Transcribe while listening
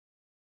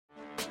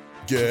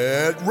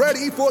Get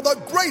ready for the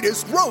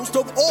greatest roast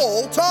of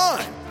all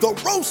time, the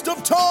Roast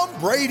of Tom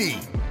Brady,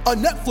 a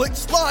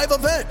Netflix live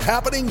event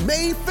happening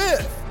May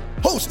 5th.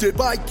 Hosted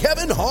by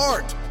Kevin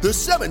Hart, the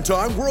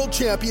 7-time world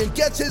champion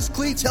gets his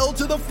cleats held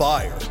to the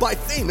fire by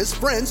famous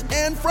friends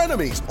and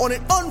frenemies on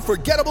an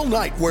unforgettable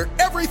night where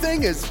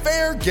everything is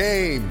fair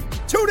game.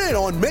 Tune in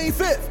on May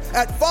 5th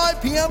at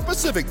 5 p.m.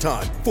 Pacific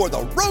time for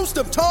the Roast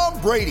of Tom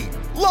Brady,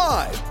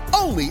 live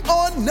only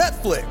on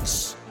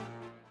Netflix.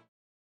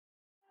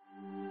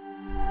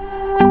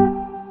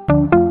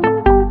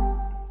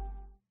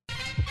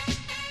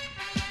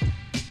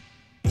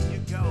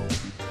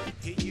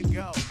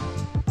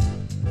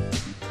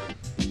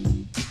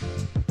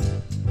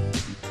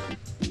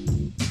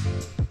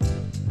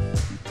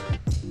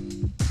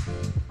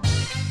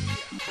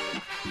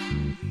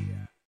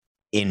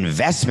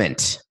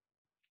 Investment.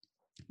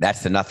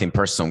 That's the nothing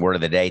personal word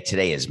of the day.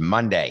 Today is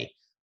Monday,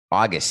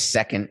 August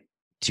 2nd,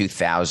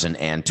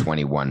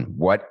 2021.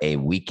 What a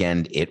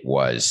weekend it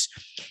was.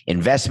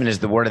 Investment is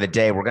the word of the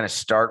day. We're going to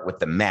start with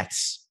the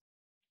Mets.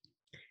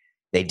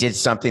 They did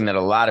something that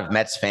a lot of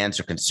Mets fans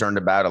are concerned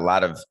about. A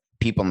lot of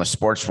people in the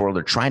sports world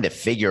are trying to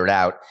figure it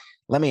out.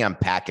 Let me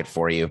unpack it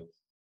for you.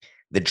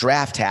 The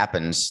draft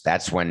happens.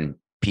 That's when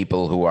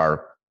people who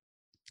are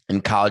in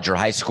college or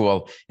high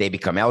school, they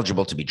become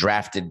eligible to be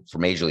drafted for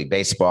Major League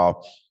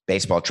Baseball.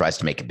 Baseball tries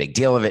to make a big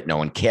deal of it. No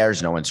one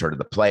cares. No one's heard of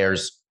the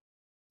players.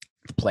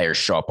 The players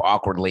show up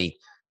awkwardly.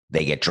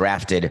 They get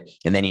drafted,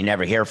 and then you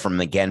never hear from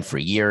them again for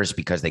years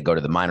because they go to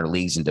the minor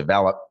leagues and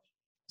develop.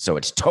 So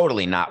it's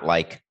totally not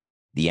like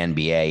the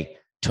NBA,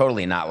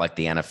 totally not like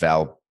the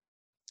NFL.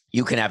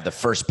 You can have the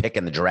first pick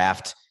in the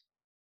draft,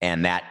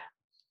 and that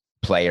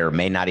player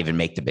may not even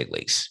make the big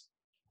leagues,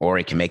 or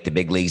he can make the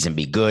big leagues and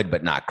be good,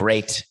 but not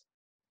great.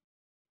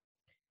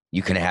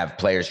 You can have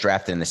players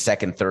drafted in the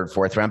second, third,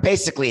 fourth round.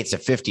 Basically, it's a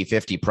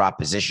 50-50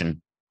 proposition.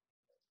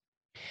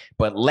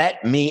 But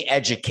let me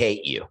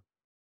educate you.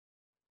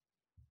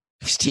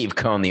 Steve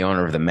Cohen, the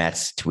owner of the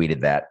Mets,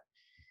 tweeted that.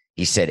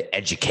 He said,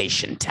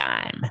 education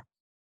time.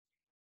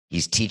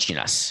 He's teaching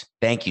us.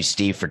 Thank you,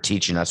 Steve, for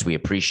teaching us. We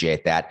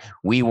appreciate that.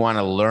 We want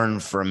to learn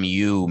from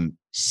you,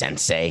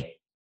 sensei.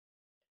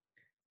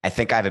 I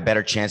think I have a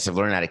better chance of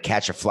learning how to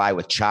catch a fly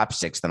with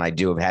chopsticks than I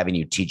do of having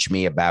you teach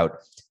me about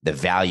the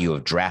value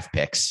of draft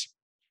picks.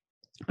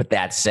 But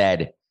that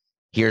said,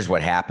 here's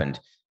what happened.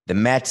 The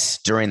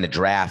Mets, during the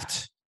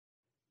draft,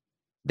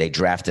 they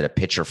drafted a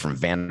pitcher from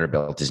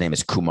Vanderbilt. His name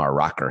is Kumar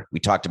Rocker. We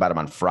talked about him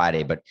on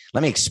Friday, but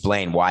let me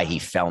explain why he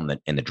fell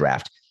in the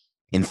draft.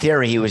 In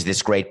theory, he was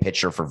this great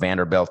pitcher for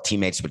Vanderbilt,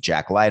 teammates with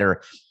Jack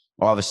Leiter.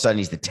 All of a sudden,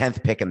 he's the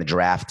 10th pick in the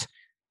draft.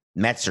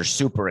 Mets are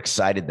super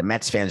excited. The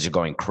Mets fans are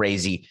going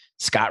crazy.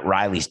 Scott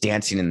Riley's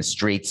dancing in the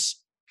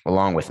streets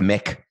along with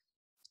Mick,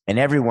 and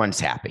everyone's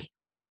happy.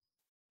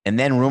 And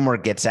then rumor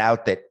gets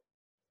out that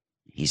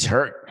he's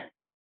hurt.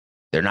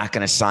 They're not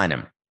going to sign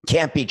him.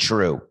 Can't be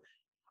true.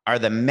 Are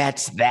the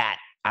Mets that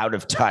out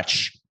of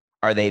touch?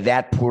 Are they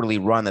that poorly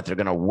run that they're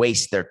going to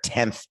waste their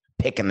 10th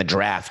pick in the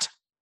draft,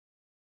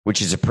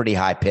 which is a pretty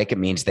high pick? It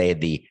means they had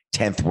the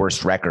 10th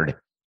worst record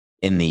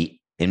in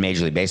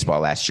Major League Baseball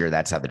last year.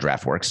 That's how the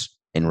draft works,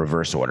 in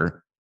reverse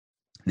order.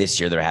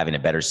 This year, they're having a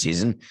better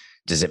season.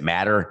 Does it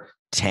matter?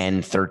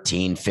 10,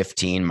 13,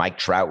 15. Mike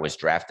Trout was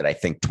drafted, I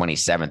think,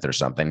 27th or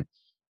something.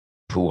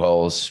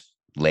 Pujols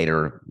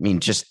later. I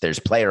mean, just there's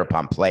player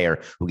upon player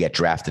who get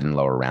drafted in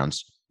lower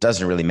rounds.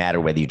 Doesn't really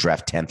matter whether you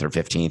draft 10th or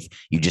 15th.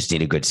 You just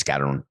need a good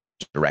scout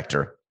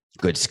director,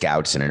 good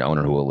scouts, and an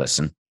owner who will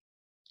listen.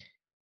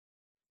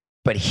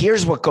 But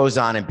here's what goes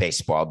on in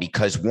baseball,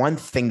 because one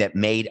thing that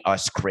made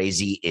us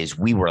crazy is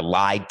we were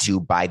lied to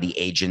by the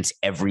agents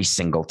every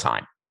single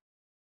time.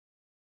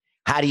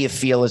 How do you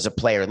feel as a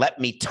player? Let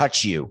me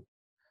touch you.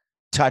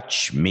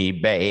 Touch me,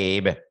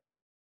 babe.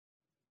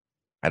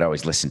 I'd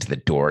always listen to the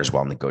Doors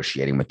while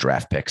negotiating with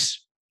draft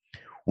picks.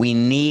 We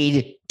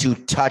need to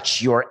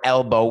touch your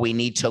elbow. We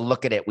need to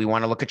look at it. We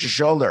want to look at your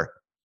shoulder.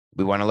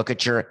 We want to look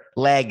at your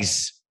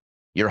legs,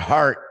 your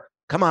heart.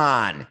 Come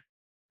on.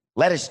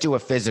 Let us do a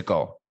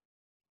physical.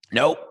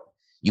 Nope.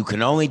 You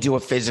can only do a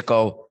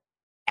physical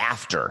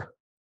after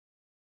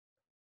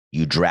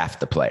you draft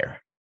the player.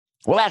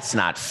 Well, that's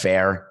not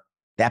fair.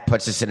 That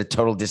puts us at a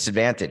total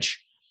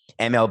disadvantage.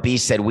 MLB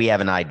said, we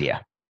have an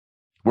idea.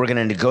 We're going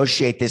to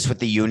negotiate this with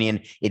the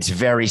union. It's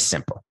very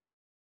simple.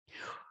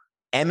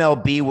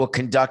 MLB will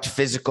conduct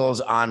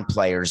physicals on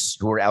players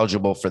who are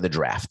eligible for the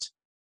draft.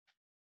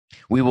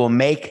 We will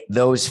make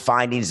those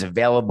findings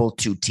available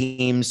to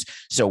teams,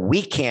 so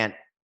we can't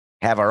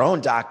have our own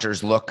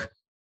doctors look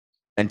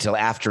until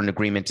after an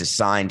agreement is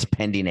signed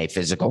pending a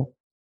physical.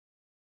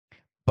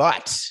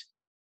 But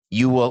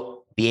you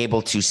will be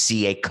able to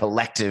see a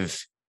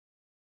collective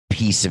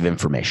piece of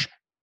information.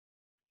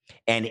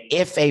 And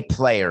if a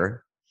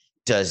player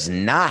does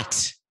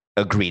not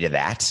agree to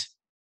that,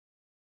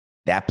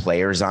 that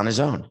player is on his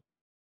own.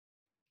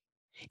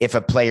 If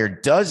a player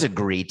does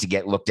agree to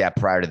get looked at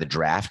prior to the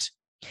draft,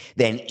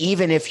 then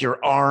even if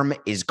your arm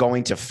is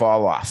going to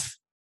fall off,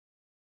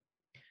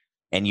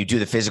 and you do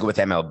the physical with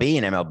MLB,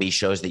 and MLB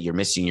shows that you're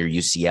missing your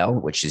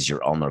UCL, which is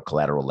your ulnar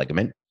collateral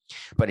ligament,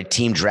 but a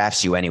team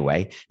drafts you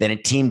anyway, then a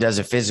team does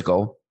a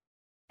physical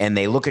and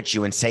they look at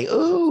you and say,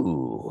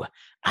 ooh,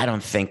 I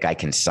don't think I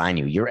can sign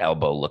you. Your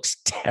elbow looks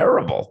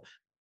terrible.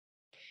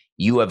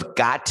 You have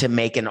got to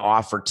make an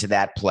offer to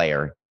that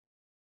player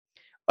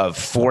of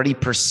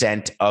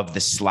 40% of the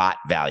slot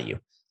value.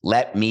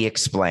 Let me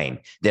explain.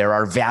 There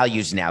are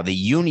values now. The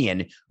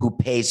union, who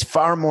pays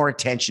far more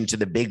attention to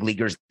the big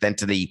leaguers than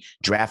to the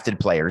drafted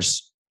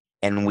players,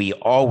 and we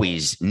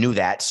always knew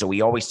that, so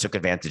we always took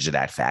advantage of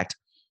that fact.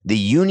 The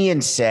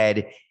union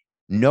said,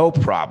 no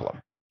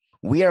problem.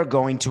 We are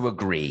going to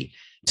agree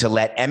to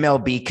let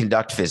MLB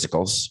conduct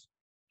physicals.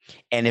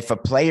 And if a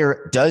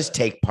player does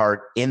take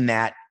part in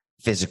that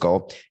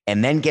physical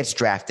and then gets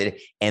drafted,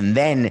 and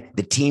then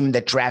the team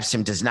that drafts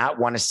him does not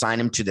want to sign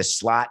him to the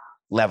slot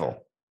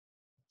level,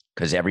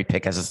 because every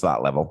pick has a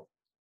slot level,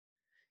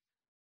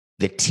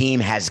 the team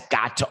has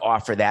got to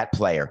offer that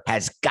player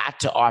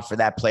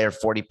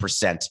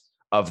 40%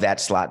 of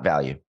that slot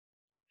value.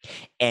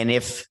 And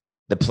if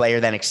the player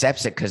then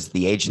accepts it because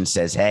the agent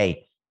says,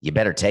 hey, you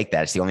better take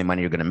that. It's the only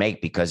money you're going to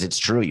make, because it's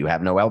true, you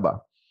have no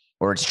elbow,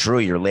 or it's true,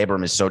 your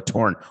labrum is so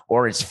torn,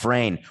 or it's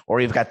frayed,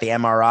 or you've got the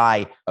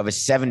MRI of a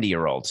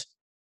 70-year-old.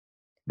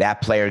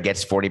 That player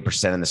gets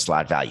 40% in the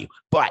slot value.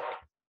 But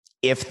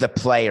if the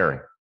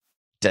player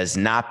does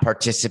not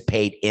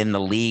participate in the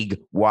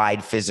league-wide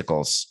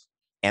physicals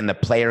and the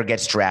player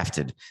gets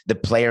drafted, the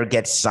player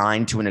gets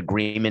signed to an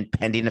agreement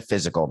pending a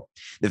physical,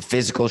 the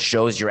physical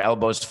shows your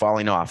elbow's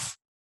falling off,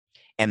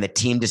 and the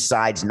team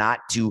decides not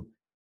to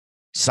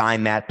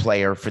sign that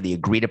player for the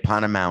agreed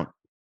upon amount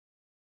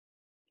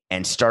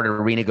and start a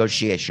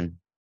renegotiation,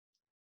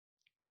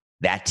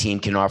 that team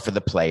can offer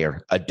the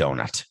player a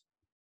donut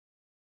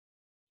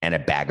and a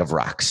bag of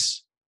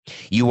rocks.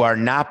 You are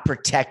not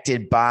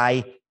protected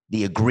by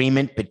the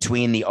agreement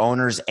between the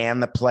owners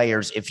and the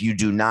players if you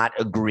do not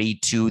agree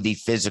to the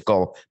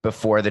physical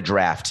before the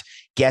draft.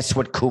 Guess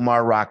what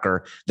Kumar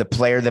Rocker, the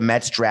player the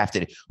Mets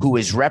drafted, who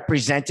is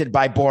represented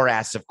by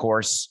Boras, of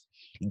course,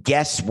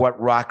 guess what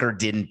Rocker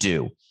didn't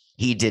do?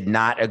 He did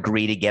not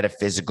agree to get a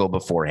physical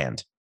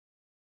beforehand.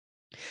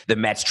 The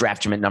Mets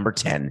draft him at number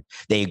 10.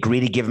 They agree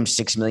to give him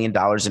 $6 million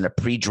in a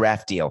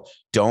pre-draft deal.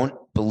 Don't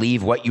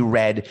believe what you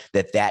read,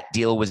 that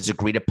deal was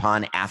agreed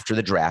upon after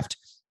the draft.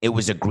 It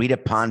was agreed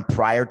upon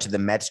prior to the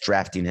Mets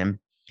drafting him.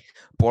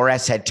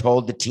 Boras had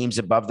told the teams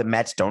above the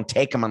Mets, don't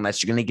take him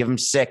unless you're going to give him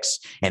 6.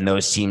 And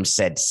those teams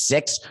said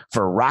 6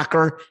 for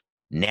Rocker,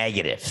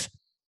 negative.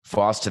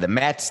 Falls to the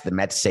Mets. The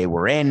Mets say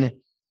we're in.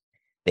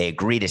 They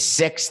agree to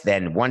 6.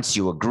 Then once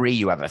you agree,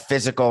 you have a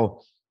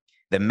physical.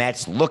 The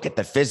Mets look at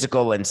the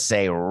physical and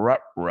say,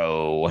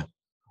 ruh-roh,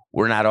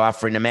 we're not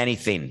offering him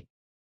anything.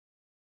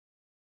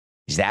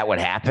 Is that what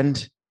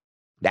happened?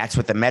 That's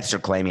what the Mets are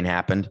claiming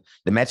happened.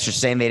 The Mets are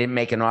saying they didn't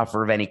make an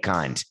offer of any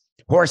kind.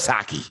 Horse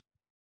hockey.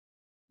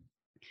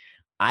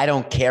 I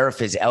don't care if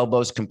his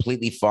elbow's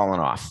completely fallen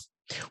off.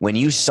 When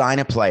you sign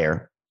a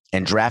player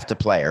and draft a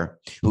player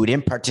who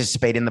didn't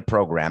participate in the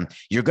program,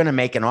 you're going to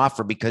make an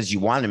offer because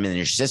you want him in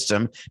your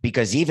system,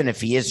 because even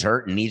if he is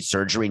hurt and needs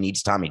surgery,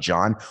 needs Tommy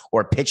John,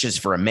 or pitches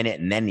for a minute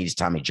and then needs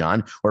Tommy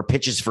John, or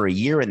pitches for a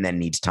year and then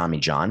needs Tommy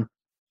John,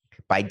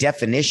 by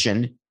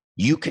definition,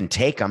 you can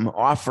take him,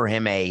 offer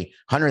him a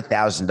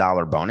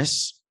 $100,000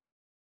 bonus,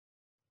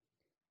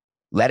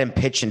 let him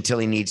pitch until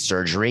he needs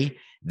surgery,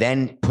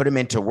 then put him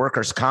into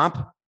workers'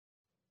 comp.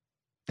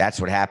 That's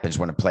what happens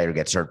when a player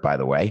gets hurt, by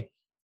the way.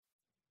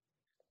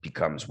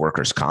 Becomes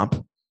workers'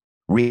 comp.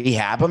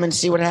 Rehab him and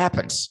see what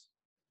happens.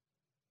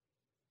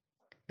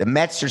 The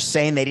Mets are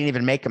saying they didn't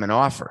even make him an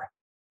offer.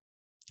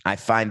 I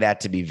find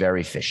that to be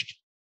very fishy.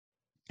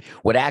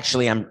 What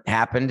actually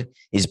happened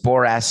is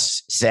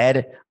Boras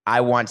said,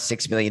 I want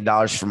 $6 million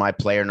for my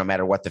player, no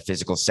matter what the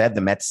physical said.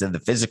 The Mets said the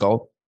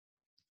physical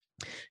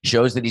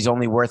shows that he's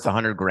only worth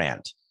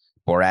 $100,000.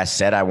 Boras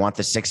said, I want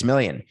the $6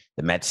 million.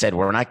 The Mets said,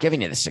 we're not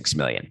giving you the $6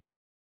 million.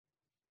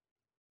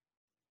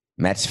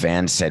 Mets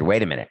fans said,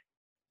 wait a minute.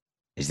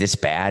 Is this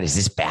bad? Is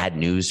this bad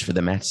news for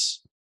the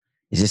Mets?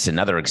 Is this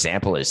another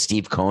example of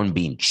Steve Cohen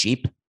being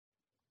cheap?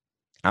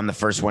 I'm the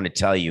first one to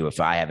tell you if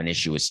I have an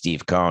issue with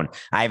Steve Cohen.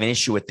 I have an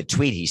issue with the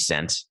tweet he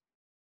sent,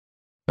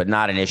 but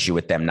not an issue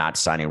with them not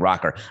signing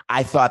Rocker.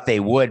 I thought they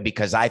would,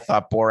 because I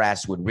thought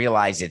Boras would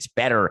realize it's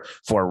better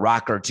for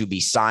Rocker to be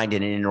signed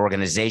in an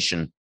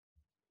organization.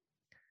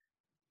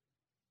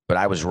 But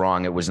I was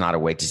wrong. It was not a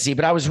wait to see,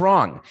 but I was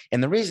wrong.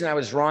 And the reason I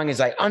was wrong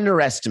is I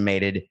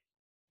underestimated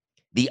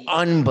the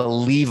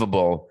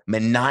unbelievable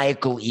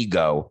maniacal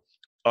ego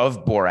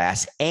of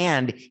Boras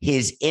and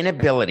his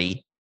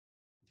inability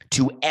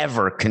to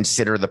ever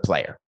consider the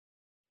player.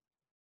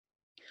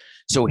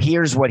 So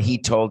here's what he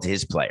told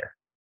his player.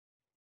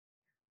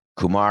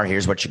 Kumar,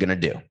 here's what you're going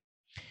to do.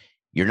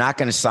 You're not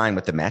going to sign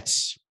with the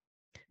Mets.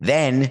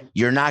 Then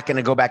you're not going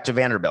to go back to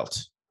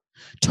Vanderbilt.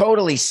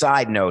 Totally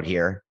side note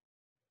here.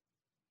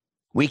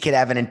 We could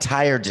have an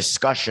entire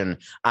discussion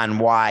on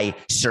why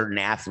certain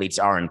athletes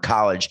are in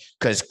college,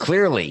 because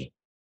clearly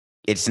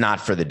it's not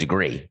for the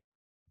degree.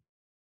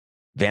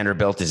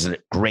 Vanderbilt is a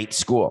great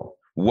school.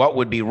 What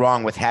would be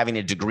wrong with having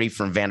a degree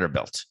from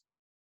Vanderbilt?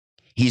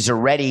 He's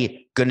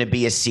already going to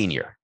be a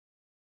senior.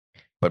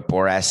 But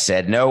Boras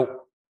said,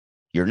 no,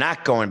 you're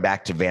not going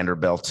back to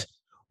Vanderbilt.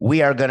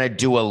 We are going to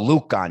do a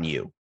Luke on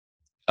you,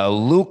 a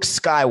Luke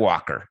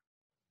Skywalker.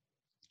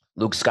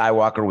 Luke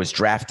Skywalker was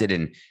drafted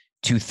in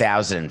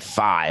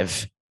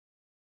 2005,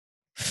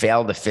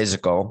 failed the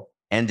physical,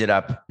 ended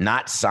up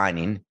not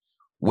signing,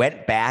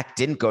 went back,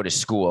 didn't go to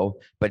school,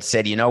 but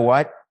said, you know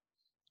what?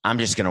 I'm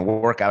just going to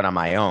work out on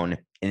my own,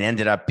 and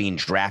ended up being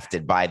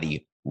drafted by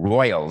the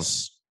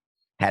Royals,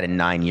 had a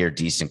 9-year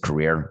decent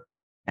career,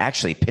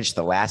 actually pitched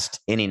the last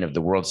inning of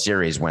the World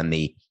Series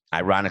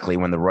ironically,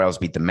 when the Royals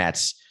beat the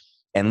Mets.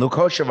 And Luke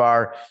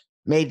Hochevar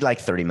made like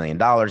 $30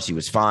 million. He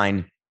was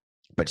fine,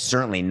 but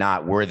certainly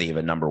not worthy of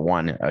a number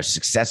one. A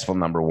successful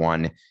number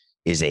one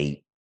is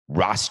a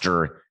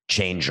roster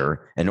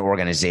changer, an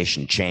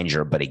organization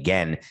changer. But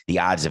again, the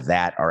odds of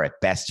that are at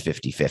best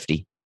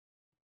 50-50.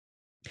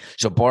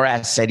 So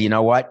Boras said, you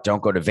know what?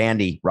 Don't go to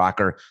Vandy,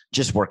 Rocker.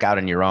 Just work out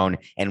on your own,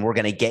 and we're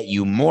going to get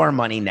you more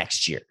money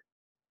next year.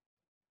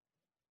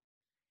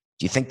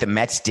 Do you think the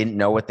Mets didn't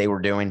know what they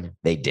were doing?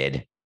 They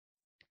did.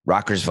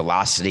 Rocker's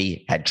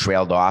velocity had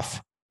trailed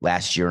off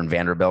last year in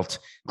Vanderbilt.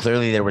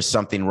 Clearly, there was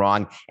something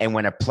wrong. And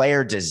when a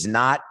player does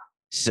not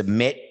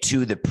submit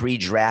to the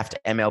pre-draft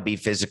MLB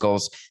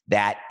physicals,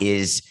 that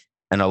is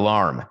an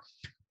alarm.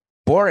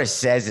 Boras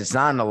says it's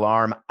not an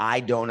alarm. I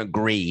don't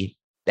agree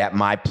that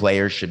my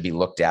players should be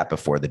looked at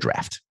before the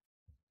draft.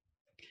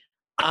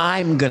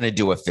 I'm going to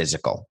do a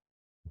physical.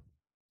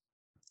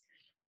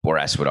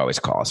 Boras would always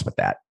call us with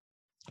that.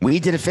 We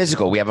did a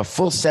physical. We have a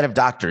full set of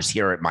doctors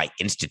here at my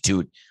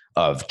institute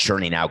of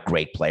churning out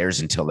great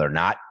players until they're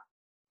not.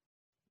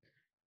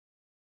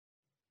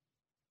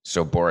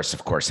 So Boras,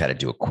 of course, had to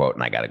do a quote,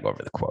 and I got to go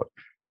over the quote.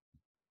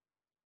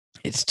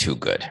 It's too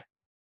good.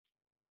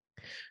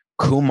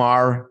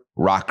 Kumar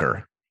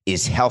Rocker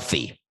is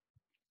healthy,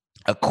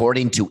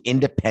 according to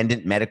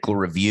independent medical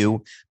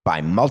review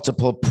by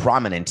multiple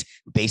prominent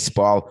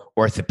baseball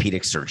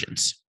orthopedic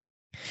surgeons.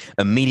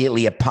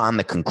 Immediately upon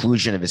the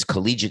conclusion of his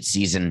collegiate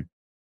season,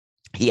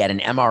 he had an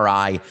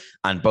MRI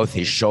on both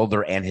his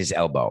shoulder and his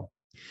elbow.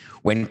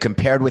 When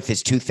compared with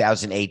his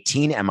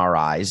 2018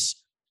 MRIs,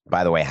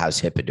 by the way,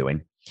 how's HIPAA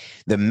doing?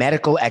 The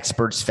medical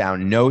experts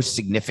found no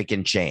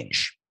significant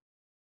change.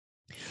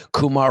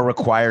 Kumar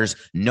requires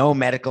no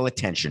medical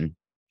attention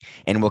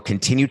and will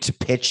continue to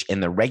pitch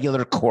in the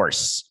regular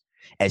course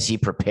as he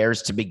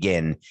prepares to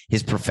begin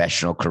his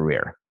professional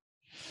career.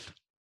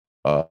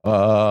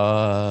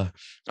 I've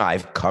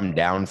come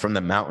down from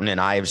the mountain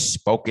and I have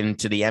spoken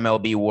to the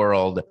MLB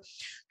world,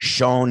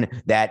 shown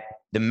that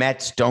the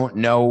Mets don't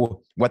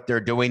know what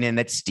they're doing and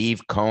that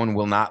Steve Cohen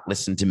will not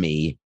listen to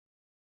me.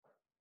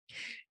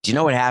 Do you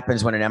know what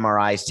happens when an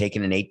MRI is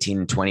taken in 18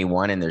 and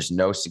 21 and there's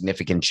no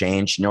significant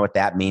change? You know what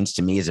that means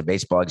to me as a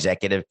baseball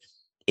executive?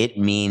 It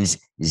means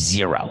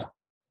zero.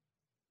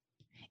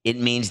 It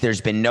means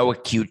there's been no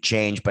acute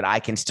change, but I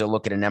can still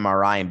look at an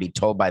MRI and be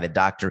told by the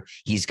doctor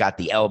he's got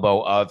the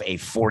elbow of a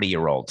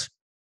 40-year-old.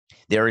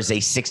 There is a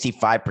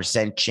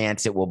 65%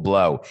 chance it will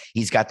blow.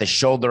 He's got the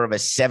shoulder of a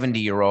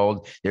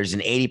 70-year-old. There's an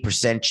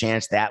 80%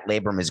 chance that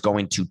labrum is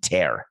going to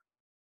tear.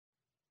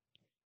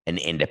 An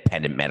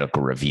independent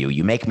medical review.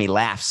 You make me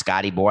laugh,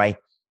 Scotty boy.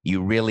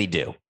 You really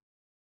do.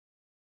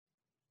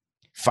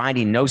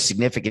 Finding no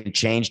significant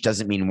change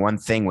doesn't mean one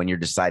thing when you're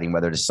deciding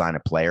whether to sign a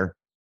player.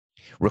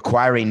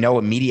 Requiring no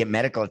immediate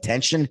medical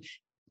attention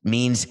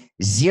means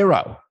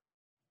zero.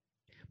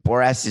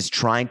 Boras is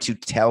trying to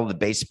tell the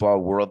baseball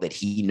world that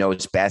he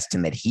knows best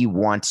and that he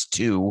wants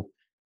to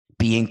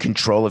be in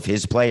control of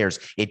his players.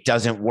 It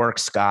doesn't work,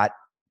 Scott.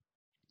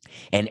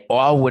 And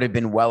all would have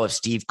been well if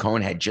Steve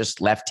Cohen had just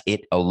left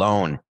it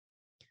alone,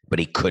 but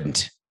he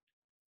couldn't.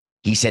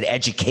 He said,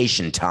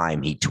 education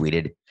time, he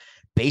tweeted.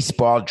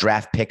 Baseball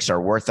draft picks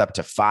are worth up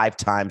to 5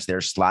 times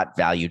their slot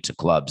value to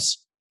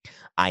clubs.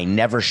 I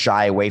never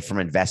shy away from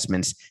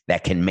investments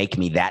that can make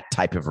me that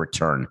type of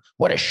return.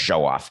 What a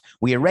show off.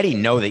 We already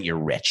know that you're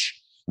rich.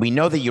 We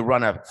know that you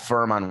run a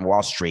firm on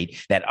Wall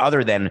Street that,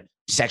 other than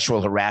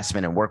sexual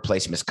harassment and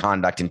workplace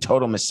misconduct and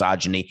total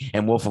misogyny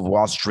and Wolf of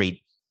Wall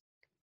Street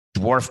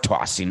dwarf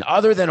tossing,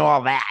 other than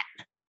all that,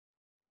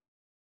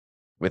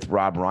 with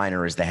Rob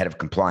Reiner as the head of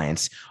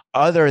compliance,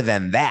 other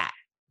than that,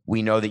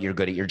 we know that you're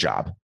good at your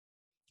job.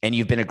 And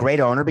you've been a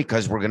great owner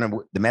because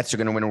the Mets are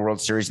going to win a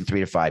World Series in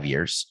 3 to 5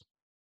 years.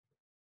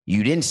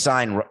 You didn't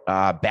sign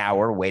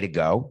Bauer, way to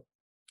go.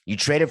 You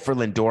traded for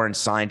Lindor and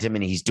signed him,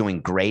 and he's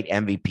doing great,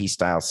 MVP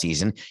style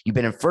season. You've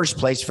been in first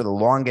place for the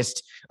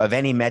longest of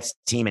any Mets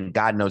team in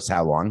God knows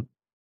how long.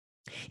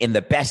 In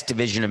the best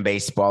division in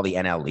baseball, the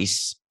NL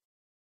East.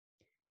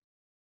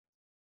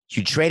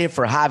 You traded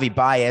for Javi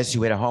Baez,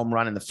 who hit a home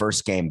run in the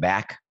first game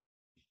back.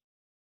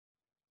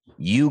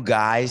 You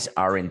guys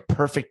are in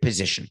perfect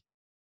position.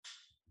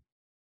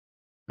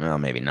 Well,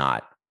 maybe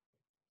not.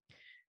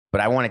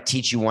 But I want to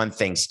teach you one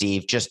thing,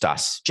 Steve, just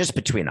us, just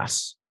between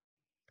us.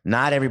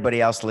 Not everybody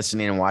else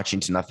listening and watching,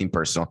 to nothing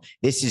personal.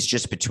 This is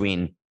just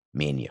between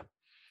me and you.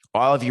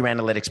 all of your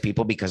analytics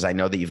people, because I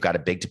know that you've got a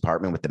big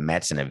department with the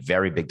Mets and a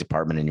very big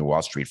department in your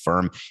Wall Street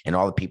firm, and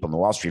all the people in the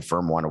Wall Street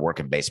firm want to work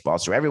in baseball.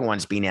 So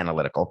everyone's being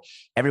analytical.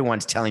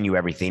 Everyone's telling you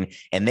everything.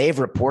 And they've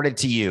reported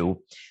to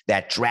you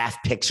that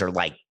draft picks are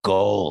like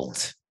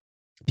gold,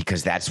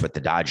 because that's what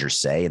the Dodgers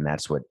say. And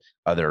that's what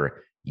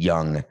other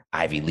young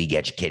Ivy League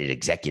educated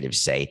executives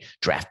say.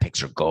 Draft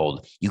picks are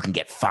gold. You can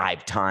get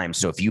 5 times.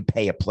 So if you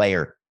pay a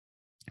player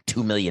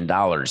 $2 million,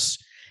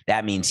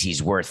 that means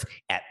he's worth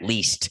at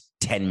least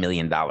 $10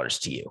 million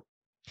to you.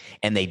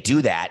 And they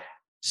do that.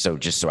 So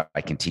just so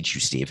I can teach you,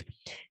 Steve,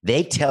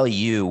 they tell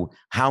you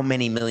how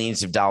many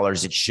millions of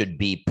dollars it should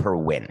be per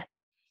win.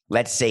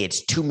 Let's say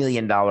it's $2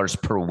 million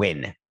per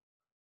win,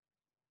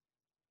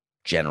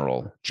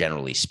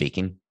 generally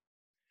speaking.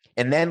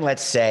 And then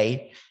let's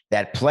say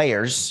that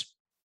players,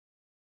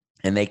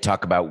 and they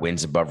talk about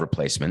wins above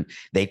replacement.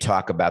 They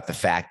talk about the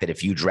fact that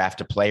if you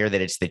draft a player, that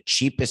it's the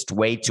cheapest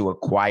way to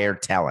acquire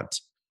talent.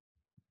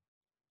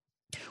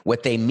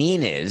 What they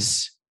mean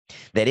is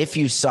that if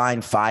you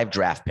sign 5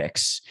 draft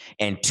picks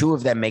and 2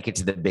 of them make it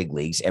to the big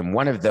leagues and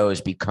one of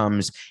those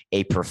becomes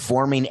a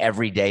performing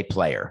everyday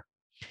player,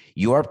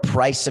 your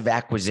price of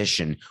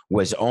acquisition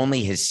was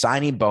only his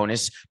signing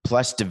bonus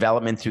plus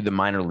development through the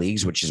minor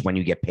leagues, which is when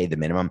you get paid the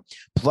minimum,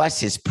 plus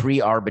his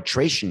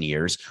pre-arbitration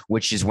years,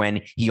 which is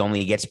when he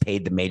only gets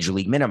paid the major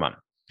league minimum.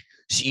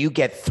 So you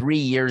get 3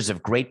 years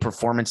of great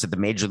performance at the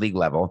major league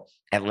level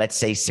at, let's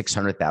say,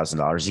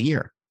 $600,000 a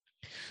year.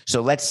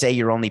 So let's say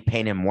you're only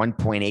paying him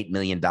 $1.8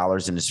 million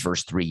in his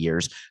first 3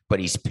 years, but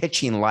he's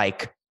pitching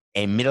like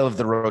a middle of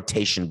the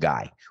rotation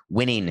guy,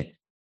 winning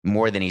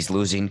more than he's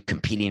losing,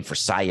 competing for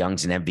Cy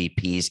Youngs and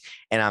MVPs.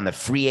 And on the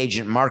free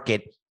agent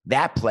market,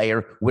 that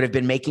player would have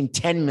been making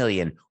 $10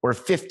 million or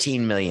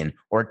 $15 million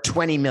or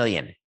 $20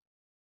 million.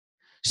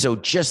 So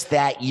just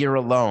that year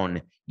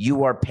alone,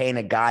 you are paying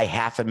a guy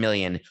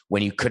 $500,000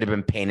 when you could have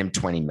been paying him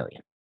 $20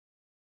 million.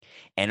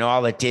 And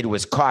all it did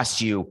was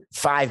cost you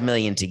 $5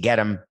 million to get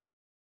him.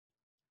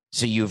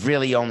 So you've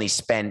really only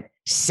spent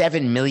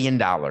 $7 million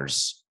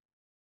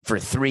for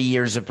 3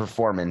 years of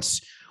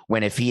performance,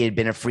 when if he had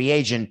been a free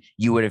agent,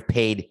 you would have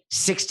paid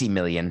 $60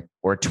 million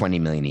or $20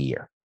 million a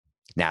year.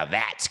 Now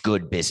that's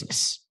good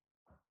business.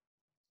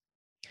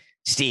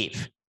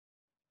 Steve,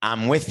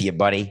 I'm with you,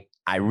 buddy.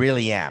 I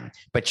really am.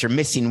 But you're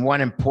missing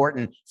one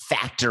important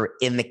factor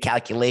in the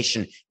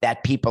calculation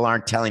that people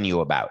aren't telling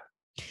you about.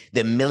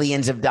 The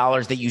millions of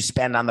dollars that you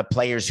spend on the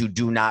players who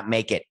do not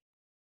make it.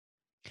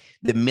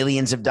 The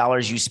millions of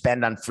dollars you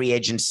spend on free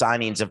agent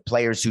signings of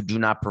players who do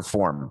not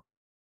perform.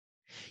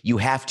 You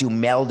have to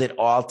meld it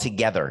all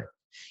together.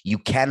 You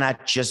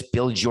cannot just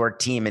build your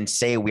team and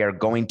say we are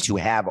going to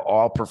have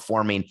all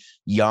performing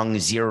young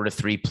 0 to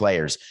 3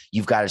 players.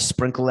 You've got to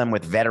sprinkle them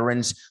with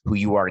veterans who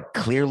you are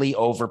clearly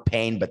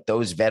overpaying, but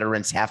those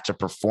veterans have to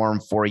perform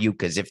for you,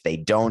 because if they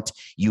don't,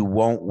 you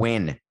won't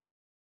win.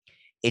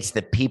 It's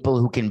the people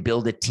who can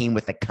build a team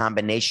with a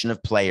combination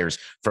of players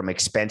from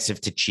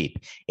expensive to cheap.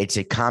 It's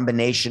a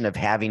combination of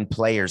having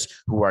players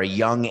who are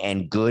young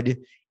and good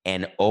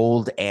and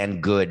old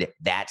and good.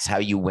 That's how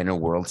you win a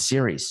World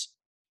Series.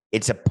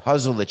 It's a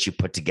puzzle that you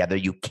put together.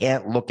 You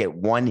can't look at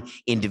one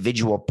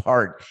individual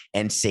part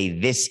and say,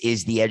 this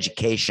is the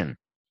education.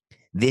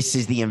 This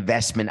is the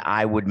investment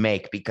I would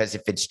make. Because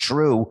if it's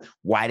true,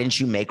 why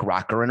didn't you make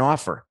Rocker an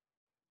offer?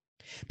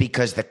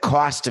 Because the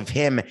cost of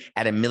him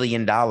at $1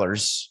 million,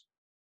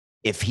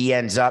 if he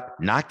ends up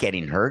not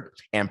getting hurt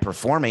and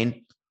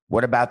performing,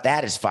 what about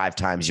that is 5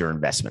 times your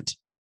investment?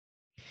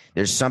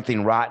 There's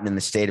something rotten in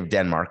the state of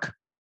Denmark,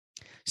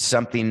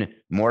 something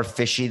more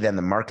fishy than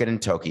the market in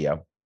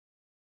Tokyo.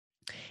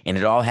 And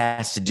it all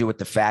has to do with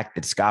the fact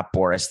that Scott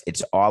Boras,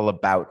 it's all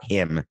about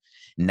him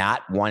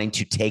not wanting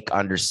to take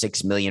under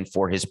 $6 million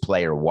for his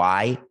player.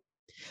 Why?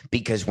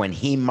 Because when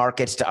he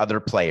markets to other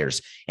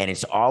players and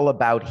it's all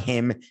about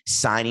him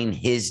signing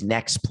his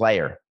next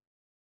player,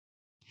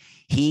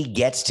 he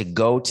gets to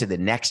go to the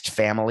next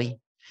family,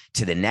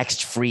 to the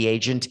next free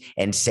agent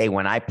and say,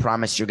 when I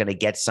promise you're going to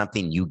get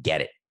something, you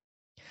get it.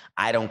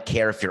 I don't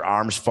care if your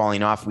arm's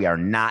falling off. We are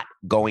not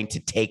going to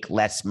take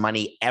less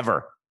money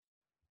ever.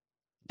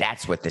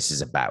 That's what this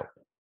is about.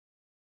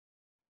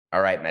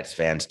 All right, Mets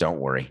fans, don't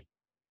worry.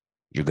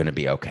 You're going to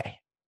be okay.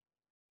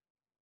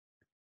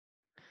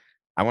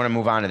 I want to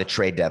move on to the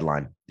trade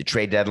deadline. The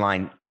trade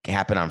deadline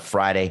happened on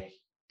Friday.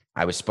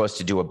 I was supposed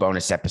to do a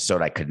bonus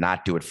episode. I could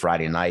not do it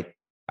Friday night.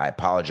 I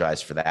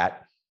apologize for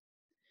that.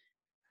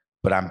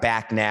 But I'm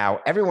back now.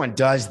 Everyone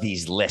does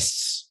these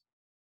lists.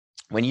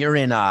 When you're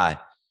in,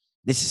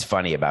 this is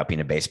funny about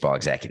being a baseball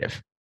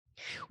executive.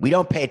 We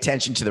don't pay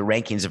attention to the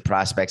rankings of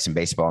prospects in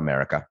Baseball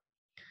America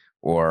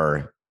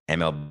or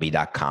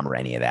MLB.com or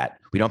any of that.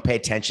 We don't pay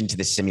attention to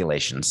the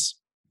simulations.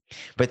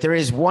 But there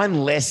is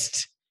one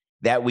list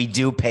that we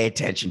do pay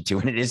attention to,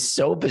 and it is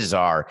so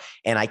bizarre.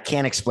 And I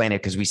can't explain it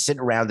because we sit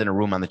around in a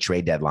room on the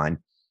trade deadline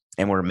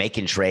and we're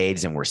making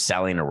trades and we're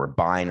selling or we're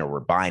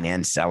buying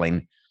and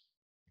selling.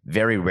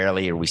 Very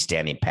rarely are we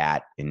standing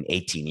pat. In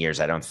 18 years,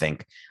 I don't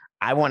think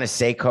I want to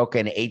say, Coca,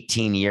 in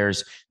 18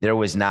 years, there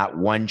was not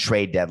one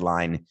trade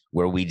deadline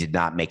where we did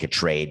not make a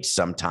trade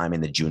sometime in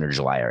the June or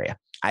July area.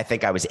 I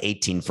think I was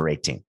 18 for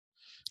 18.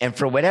 And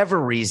for whatever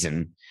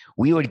reason,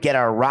 we would get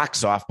our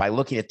rocks off by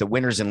looking at the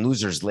winners and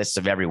losers lists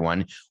of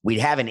everyone. We'd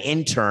have an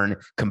intern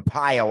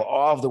compile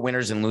all of the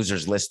winners and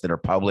losers lists that are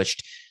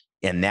published.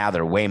 And now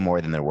they're way more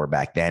than there were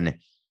back then.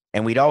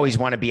 And we'd always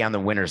want to be on the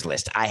winners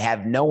list. I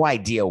have no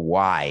idea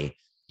why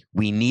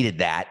we needed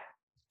that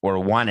or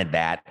wanted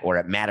that or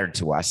it mattered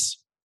to us.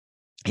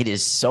 It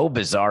is so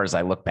bizarre as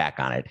I look back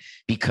on it,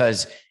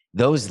 because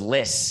those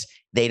lists,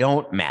 they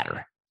don't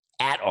matter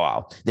at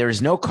all. There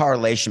is no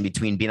correlation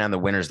between being on the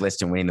winners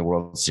list and winning the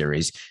World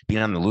Series,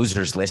 being on the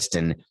losers list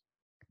and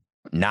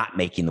not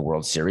making the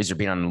World Series, or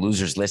being on the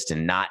losers list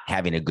and not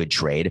having a good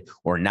trade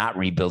or not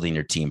rebuilding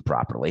your team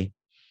properly.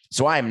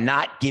 So I am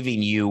not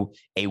giving you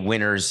a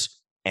winners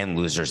and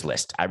losers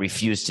list. I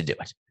refuse to do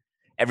it.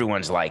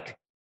 Everyone's like,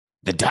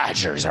 the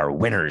Dodgers are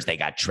winners. They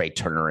got Trey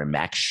Turner and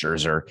Max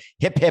Scherzer.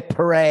 Hip, hip,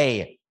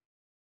 hooray.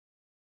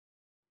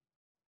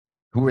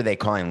 Who are they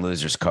calling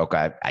losers,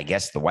 Coca? I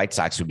guess the White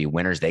Sox would be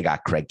winners. They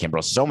got Craig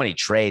Kimbrell. So many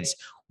trades.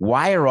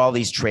 Why are all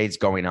these trades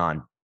going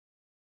on?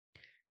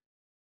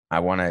 I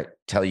want to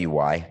tell you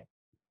why.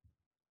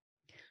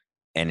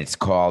 And it's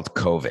called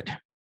COVID.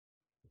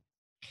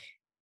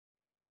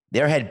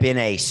 There had been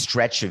a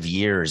stretch of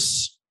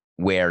years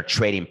where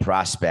trading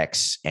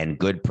prospects and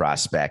good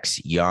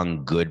prospects,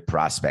 young, good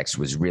prospects,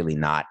 was really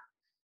not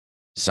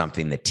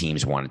something that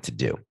teams wanted to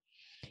do.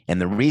 And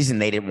the reason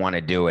they didn't want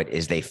to do it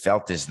is they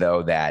felt as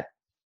though that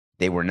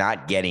they were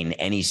not getting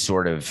any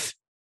sort of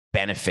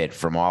benefit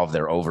from all of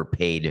their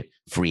overpaid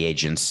free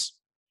agents.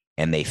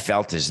 And they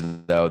felt as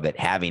though that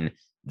having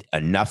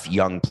enough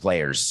young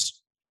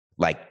players,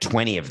 like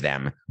 20 of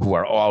them, who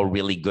are all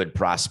really good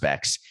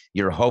prospects,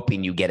 you're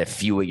hoping you get a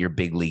few at your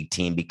big league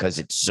team because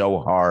it's so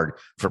hard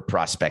for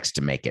prospects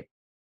to make it.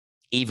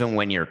 Even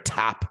when you're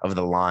top of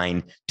the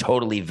line,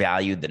 totally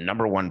valued, the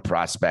number one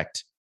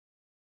prospect,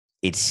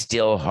 it's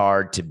still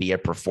hard to be a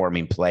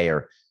performing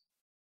player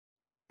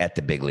at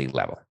the big league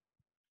level.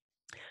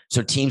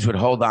 So teams would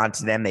hold on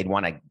to them. They'd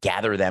want to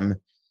gather them.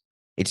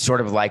 It's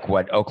sort of like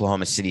what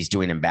Oklahoma City's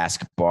doing in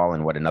basketball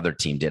and what another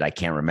team did. I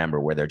can't remember,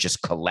 where they're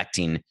just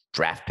collecting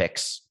draft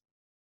picks.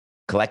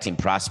 Collecting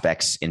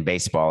prospects in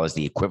baseball is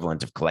the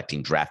equivalent of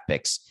collecting draft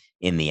picks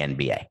in the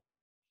NBA.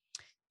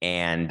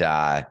 And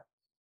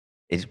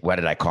what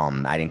did I call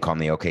them? I didn't call them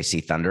the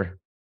OKC Thunder.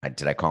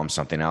 Did I call them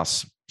something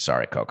else?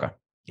 Sorry, Coca.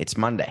 It's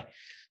Monday.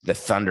 The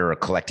Thunder are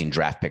collecting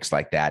draft picks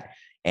like that.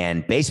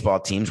 And baseball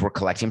teams were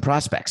collecting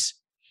prospects.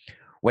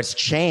 What's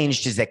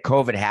changed is that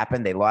COVID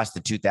happened. They lost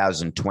the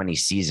 2020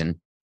 season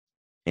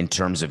in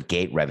terms of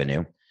gate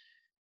revenue.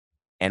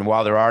 And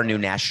while there are new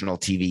national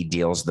TV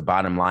deals, the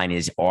bottom line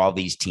is all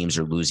these teams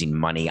are losing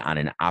money on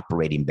an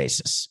operating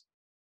basis.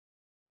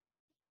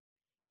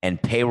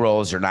 And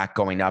payrolls are not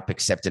going up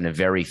except in a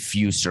very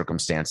few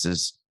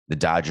circumstances, the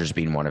Dodgers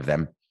being one of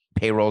them.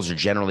 Payrolls are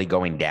generally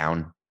going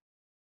down.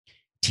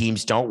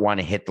 Teams don't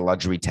want to hit the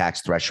luxury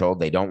tax threshold.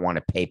 They don't want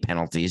to pay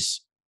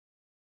penalties.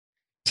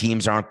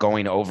 Teams aren't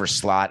going over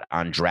slot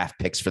on draft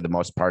picks for the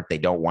most part. They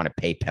don't want to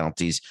pay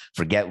penalties.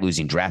 Forget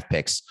losing draft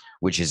picks,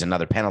 which is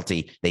another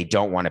penalty. They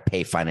don't want to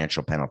pay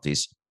financial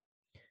penalties.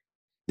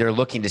 They're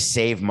looking to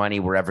save money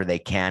wherever they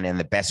can. And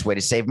the best way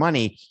to save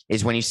money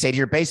is when you say to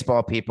your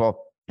baseball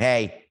people,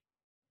 hey,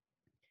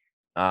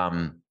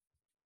 can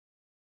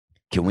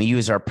we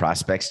use our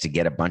prospects to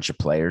get a bunch of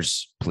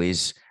players,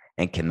 please?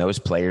 And can those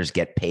players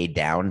get paid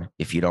down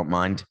if you don't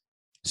mind?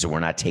 So we're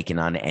not taking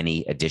on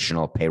any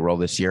additional payroll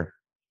this year.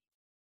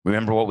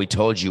 Remember what we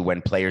told you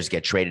when players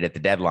get traded at the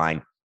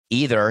deadline.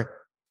 Either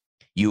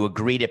you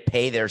agree to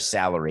pay their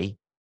salary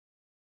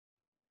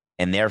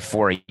and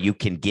therefore you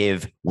can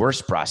give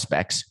worse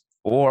prospects,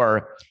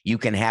 or you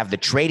can have the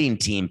trading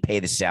team pay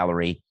the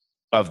salary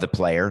of the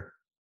player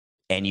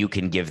and you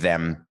can give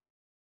them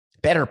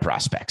better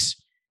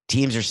prospects.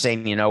 Teams are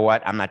saying, you know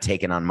what? I'm not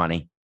taking on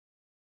money.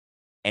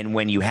 And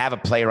when you have a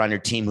player on your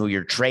team who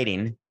you're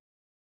trading,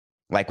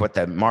 like what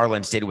the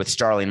Marlins did with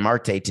Starling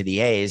Marte to the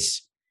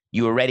A's,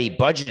 you already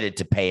budgeted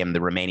to pay him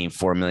the remaining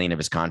 $4 million of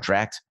his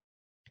contract.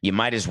 You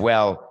might as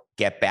well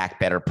get back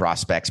better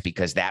prospects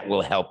because that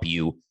will help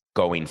you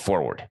going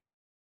forward.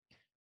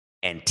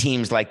 And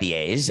teams like the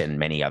A's and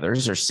many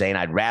others are saying,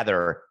 I'd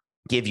rather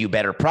give you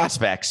better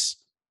prospects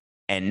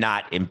and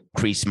not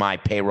increase my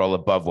payroll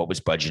above what was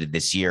budgeted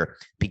this year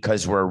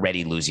because we're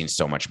already losing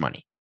so much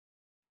money.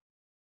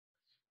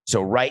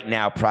 So right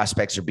now,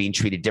 prospects are being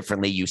treated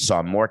differently. You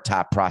saw more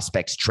top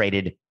prospects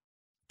traded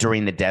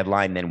during the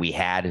deadline than we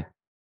had.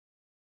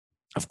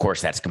 Of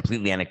course, that's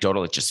completely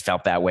anecdotal. It just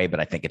felt that way, but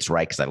I think it's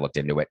right because I looked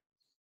into it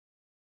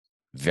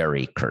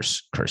very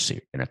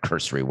cursory in a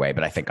cursory way,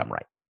 but I think I'm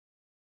right.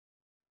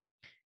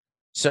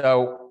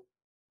 So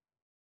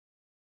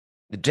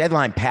the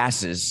deadline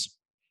passes,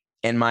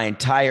 and my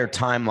entire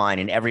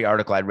timeline and every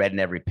article I read in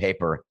every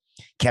paper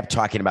kept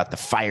talking about the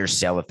fire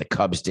sale that the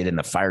Cubs did and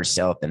the fire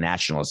sale that the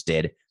Nationals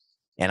did,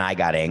 and I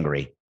got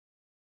angry.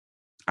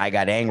 I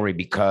got angry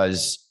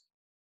because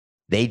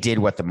They did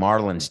what the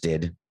Marlins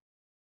did,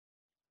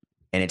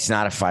 and it's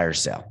not a fire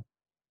sale.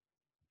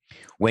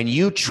 When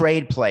you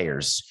trade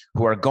players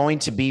who are going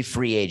to be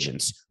free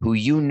agents, who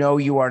you know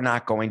you are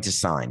not going to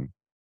sign,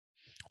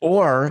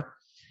 or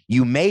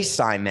you may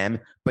sign them,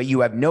 but you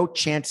have no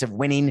chance of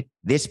winning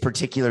this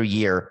particular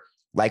year,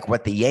 like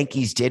what the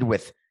Yankees did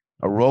with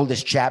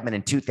Aroldis Chapman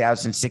in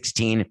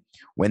 2016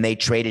 when they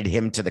traded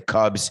him to the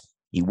Cubs.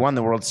 He won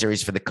the World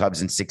Series for the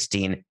Cubs in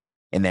 16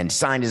 and then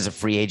signed as a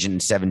free agent in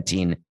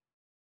 17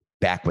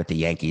 back with the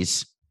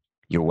Yankees.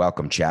 You're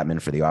welcome, Chapman,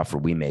 for the offer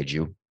we made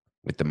you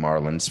with the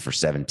Marlins for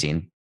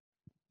 17.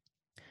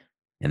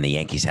 And the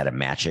Yankees had to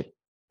match it.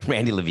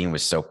 Randy Levine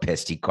was so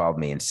pissed. He called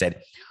me and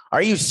said,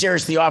 "Are you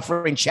seriously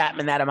offering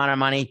Chapman that amount of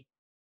money?"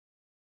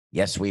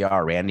 "Yes, we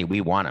are, Randy.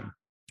 We want him."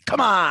 "Come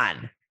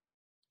on."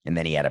 And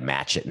then he had to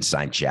match it and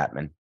sign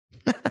Chapman.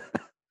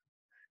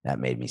 That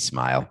made me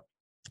smile.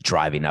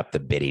 Driving up the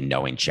bidding,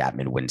 knowing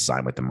Chapman wouldn't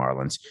sign with the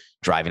Marlins.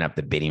 Driving up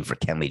the bidding for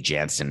Kenley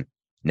Jansen,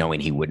 knowing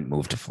he wouldn't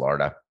move to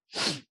Florida.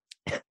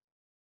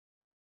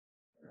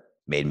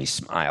 Made me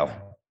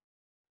smile.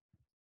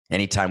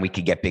 Anytime we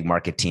could get big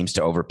market teams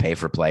to overpay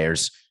for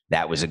players,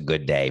 that was a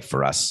good day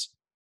for us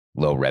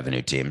low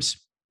revenue teams.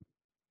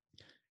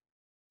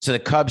 So the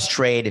Cubs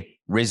trade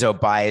Rizzo,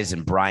 Baez,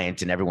 and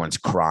Bryant, and everyone's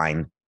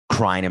crying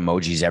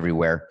emojis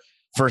everywhere.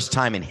 First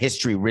time in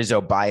history,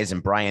 Rizzo, Baez,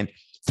 and Bryant,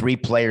 3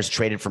 players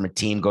traded from a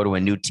team, go to a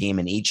new team,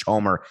 and each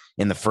homer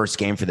in the first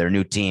game for their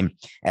new team,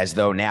 as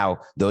though now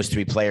those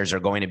 3 players are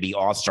going to be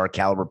all-star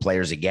caliber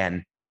players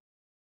again.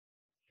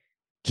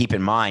 Keep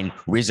in mind,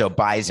 Rizzo,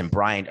 Baez, and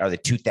Bryant are the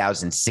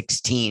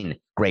 2016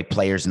 great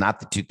players, not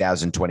the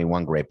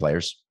 2021 great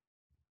players.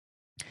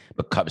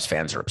 But Cubs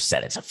fans are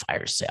upset. It's a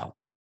fire sale.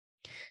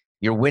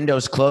 Your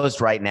window's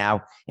closed right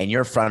now, and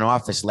your front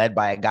office, led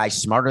by a guy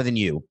smarter than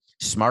you,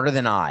 smarter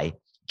than I,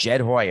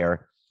 Jed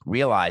Hoyer,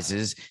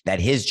 realizes that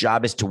his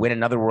job is to win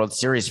another World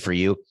Series for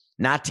you,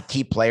 not to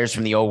keep players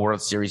from the old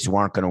World Series who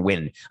aren't going to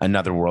win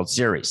another World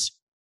Series.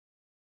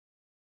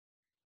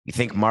 You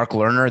think Mark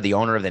Lerner, the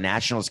owner of the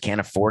Nationals, can't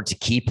afford to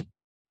keep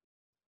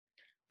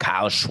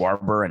Kyle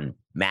Schwarber and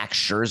Max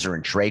Scherzer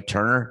and Trey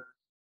Turner?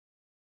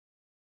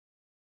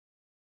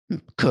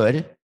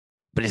 Could,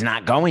 but is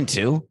not going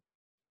to.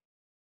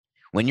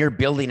 When you're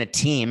building a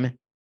team,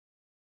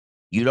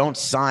 you don't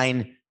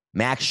sign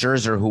Max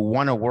Scherzer, who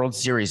won a World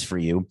Series for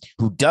you,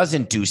 who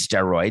doesn't do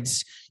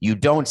steroids. You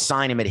don't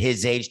sign him at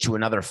his age to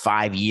another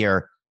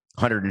 5-year,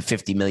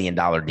 $150 million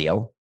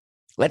deal.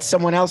 Let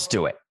someone else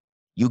do it.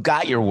 You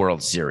got your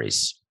World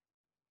Series.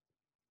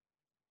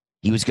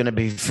 He was going to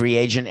be a free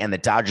agent, and the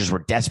Dodgers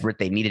were desperate.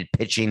 They needed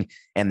pitching,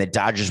 and the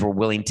Dodgers were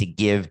willing to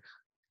give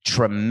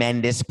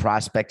tremendous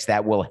prospects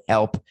that will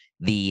help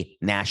the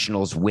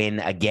Nationals win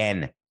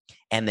again.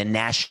 And the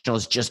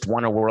Nationals just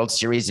won a World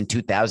Series in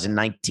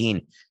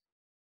 2019.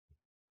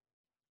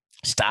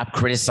 Stop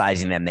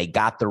criticizing them. They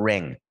got the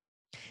ring.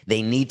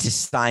 They need to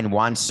sign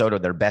Juan Soto,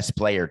 their best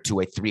player,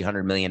 to a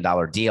 $300 million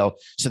deal.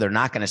 So they're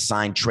not going to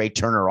sign Trey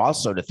Turner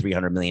also to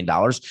 $300 million.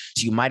 So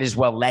you might as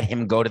well let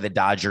him go to the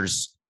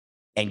Dodgers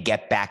and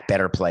get back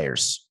better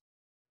players.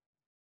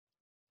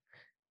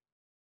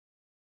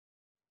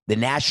 The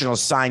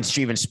Nationals signed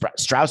Steven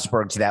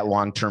Strasburg to that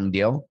long-term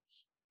deal,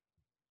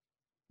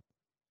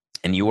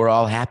 and you were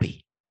all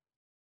happy.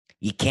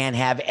 You can't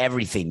have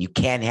everything. You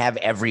can't have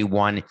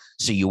everyone.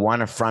 So you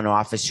want a front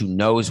office who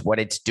knows what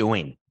it's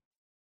doing.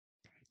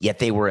 Yet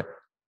they were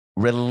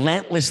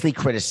relentlessly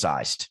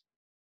criticized,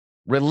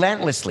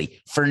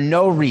 relentlessly, for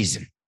no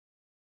reason.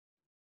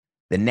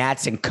 The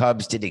Nats and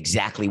Cubs did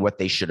exactly what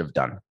they should have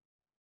done.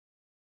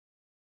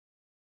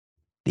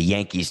 The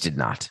Yankees did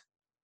not.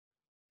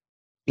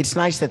 It's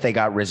nice that they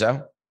got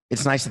Rizzo.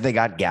 It's nice that they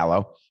got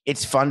Gallo.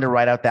 It's fun to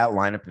write out that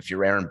lineup if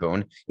you're Aaron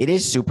Boone. It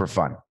is super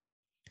fun.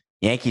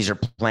 Yankees are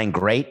playing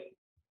great.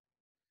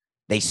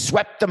 They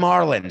swept the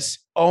Marlins.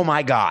 Oh,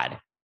 my God.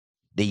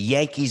 The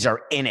Yankees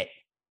are in it.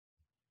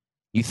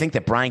 You think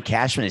that Brian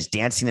Cashman is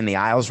dancing in the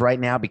aisles right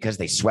now because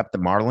they swept the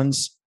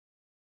Marlins?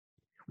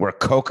 Where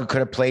Coca could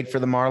have played for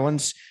the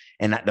Marlins,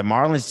 and the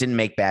Marlins didn't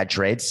make bad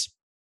trades.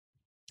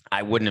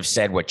 I wouldn't have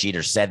said what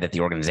Jeter said, that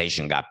the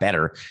organization got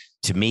better.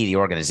 To me, the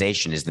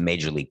organization is the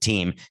major league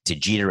team. To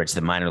Jeter, it's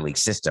the minor league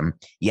system.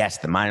 Yes,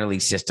 the minor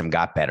league system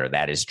got better.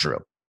 That is true.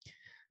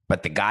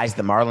 But the guys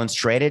the Marlins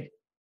traded,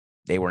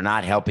 they were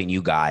not helping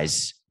you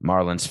guys,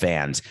 Marlins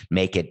fans,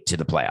 make it to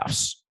the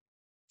playoffs.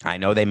 I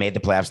know they made the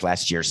playoffs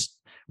last year.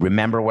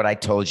 Remember what I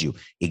told you.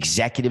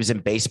 Executives in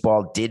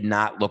baseball did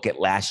not look at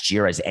last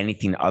year as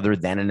anything other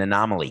than an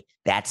anomaly.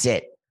 That's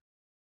it.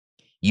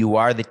 You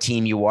are the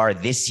team you are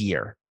this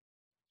year.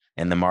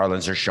 And the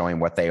Marlins are showing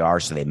what they are,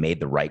 so they made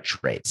the right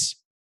trades.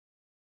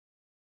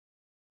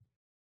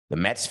 The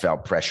Mets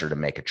felt pressure to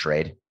make a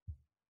trade,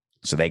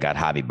 so they got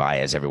Javi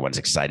Baez. Everyone's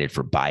excited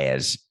for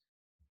Baez.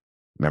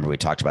 Remember, we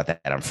talked about that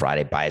on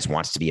Friday. Baez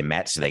wants to be a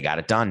Met, so they got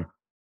it done.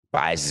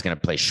 Baez is going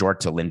to play short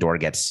till Lindor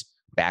gets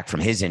back from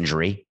his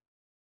injury.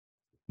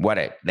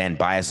 Then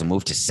Baez will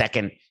move to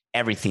second.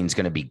 Everything's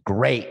going to be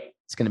great.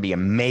 It's going to be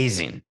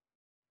amazing.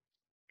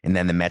 And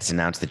then the Mets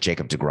announced that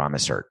Jacob deGrom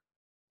is hurt.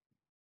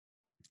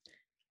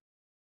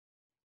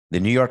 The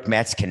New York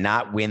Mets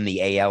cannot win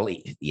the AL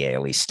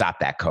East. Stop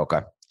that,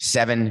 Coca.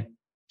 7-6-9.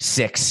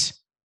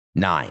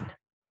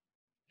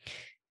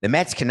 The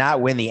Mets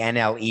cannot win the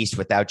NL East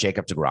without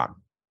Jacob deGrom.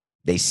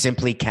 They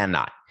simply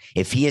cannot.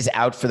 If he is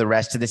out for the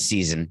rest of the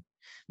season,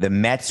 the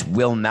Mets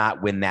will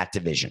not win that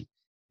division.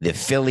 The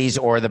Phillies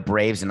or the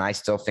Braves, and I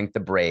still think the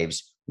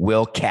Braves,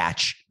 will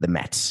catch the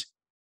Mets,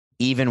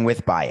 even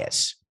with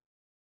Baez.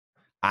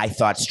 I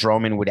thought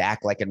Stroman would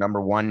act like a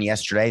number one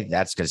yesterday.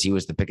 That's because he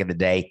was the pick of the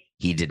day.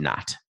 He did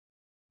not.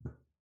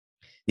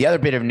 The other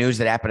bit of news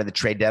that happened at the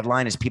trade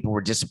deadline is people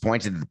were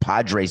disappointed that the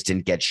Padres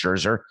didn't get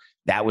Scherzer.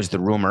 That was the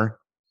rumor.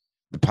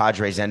 The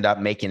Padres end up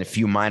making a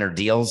few minor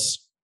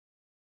deals.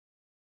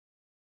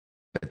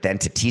 But then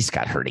Tatis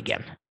got hurt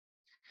again.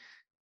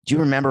 Do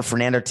you remember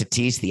Fernando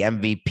Tatis, the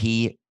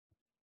MVP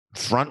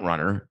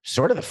frontrunner,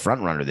 sort of the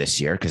frontrunner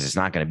this year, because it's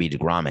not going to be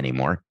DeGrom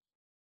anymore?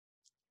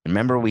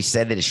 Remember we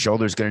said that his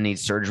shoulder is going to need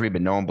surgery,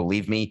 but no one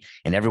believed me.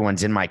 And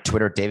everyone's in my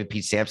Twitter, David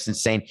P. Sampson,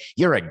 saying,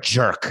 you're a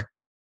jerk.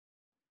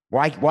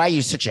 Why are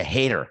you such a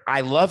hater?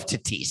 I love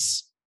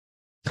Tatis.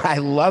 I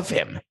love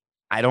him.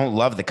 I don't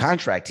love the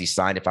contract he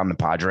signed if I'm the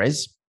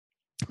Padres,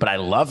 but I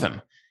love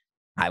him.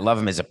 I love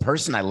him as a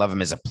person. I love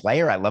him as a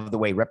player. I love the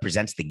way he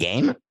represents the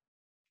game.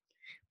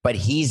 But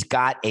he's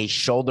got a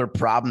shoulder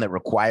problem that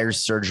requires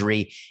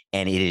surgery,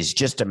 and it is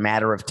just a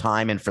matter of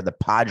time. And for the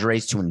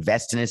Padres to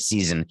invest in a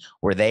season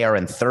where they are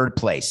in third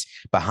place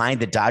behind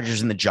the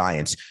Dodgers and the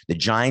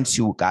Giants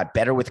who got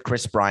better with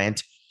Chris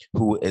Bryant,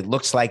 who it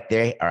looks like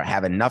they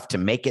have enough to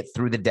make it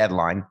through the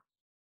deadline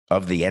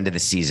of the end of the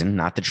season,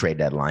 not the trade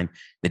deadline.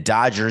 The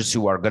Dodgers,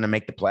 who are going to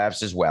make the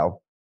playoffs as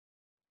well.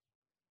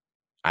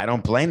 I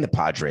don't blame the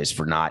Padres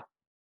for not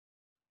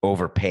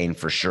overpaying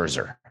for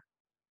Scherzer.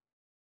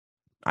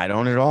 I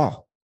don't at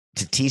all.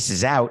 Tatis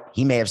is out.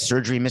 He may have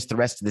surgery, miss the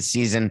rest of the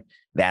season.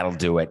 That'll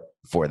do it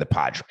for the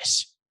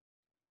Padres.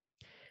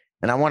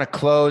 And I want to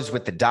close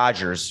with the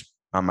Dodgers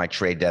on my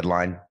trade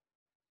deadline.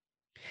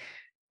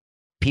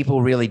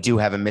 People really do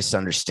have a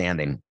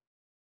misunderstanding.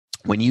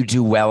 When you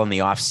do well in the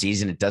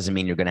offseason, it doesn't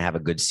mean you're going to have a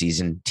good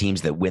season.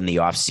 Teams that win the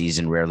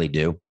offseason rarely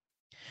do.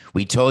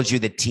 We told you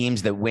that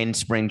teams that win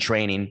spring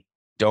training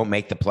don't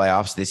make the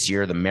playoffs this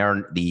year.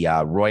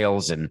 The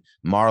Royals and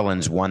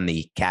Marlins won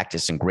the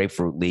Cactus and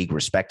Grapefruit League,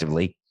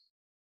 respectively.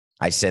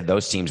 I said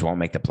those teams won't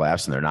make the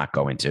playoffs, and they're not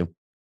going to.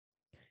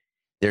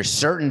 There's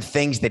certain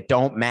things that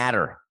don't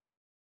matter,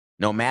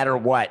 no matter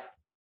what.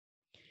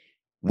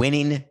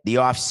 Winning the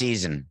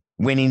offseason,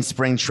 winning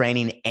spring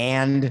training,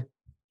 and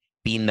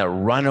being the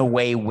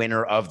runaway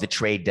winner of the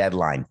trade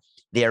deadline.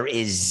 There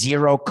is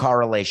zero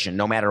correlation,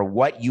 no matter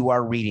what you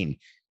are reading.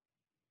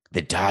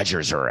 The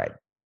Dodgers are a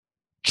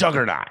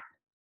juggernaut.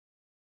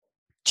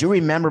 Do you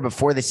remember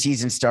before the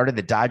season started,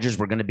 the Dodgers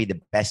were going to be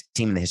the best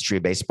team in the history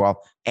of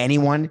baseball?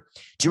 Anyone?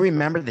 Do you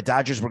remember the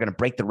Dodgers were going to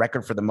break the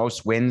record for the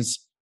most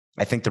wins?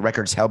 I think the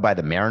record's held by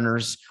the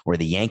Mariners or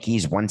the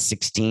Yankees,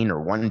 116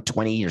 or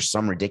 120 or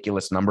some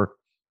ridiculous number.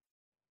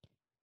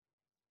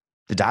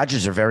 The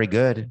Dodgers are very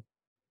good.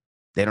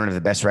 They don't have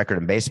the best record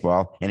in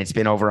baseball, and it's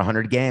been over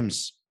 100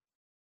 games.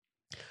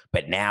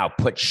 But now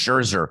put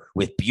Scherzer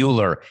with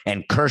Buehler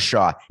and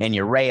Kershaw and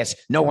Urias.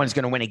 No one's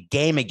going to win a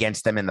game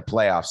against them in the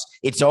playoffs.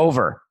 It's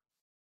over.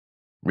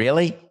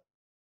 Really?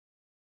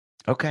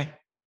 Okay.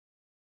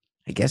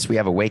 I guess we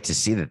have a wait to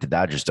see that the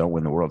Dodgers don't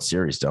win the World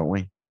Series, don't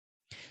we?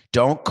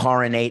 Don't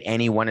coronate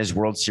anyone as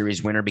World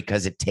Series winner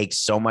because it takes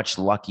so much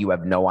luck you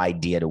have no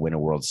idea to win a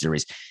World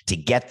Series. To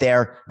get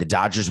there, the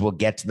Dodgers will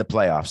get to the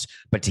playoffs.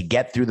 But to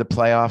get through the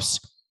playoffs,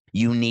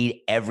 you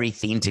need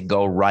everything to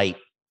go right.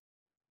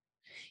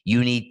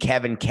 You need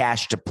Kevin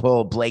Cash to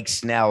pull Blake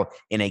Snell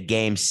in a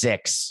game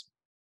 6.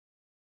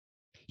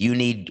 You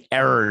need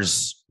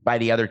errors by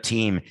the other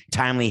team,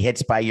 timely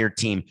hits by your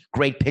team,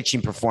 great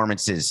pitching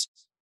performances.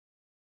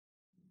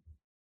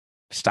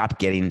 Stop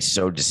getting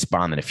so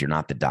despondent if you're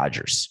not the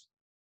Dodgers.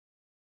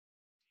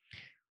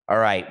 All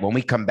right, when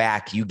we come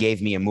back, you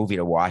gave me a movie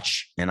to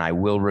watch, and I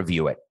will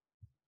review it.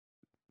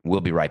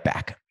 We'll be right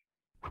back.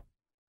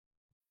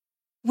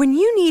 When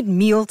you need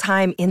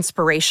mealtime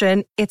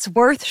inspiration, it's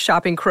worth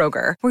shopping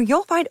Kroger, where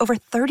you'll find over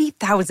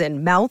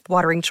 30,000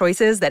 mouth-watering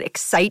choices that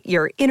excite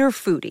your inner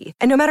foodie.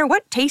 And no matter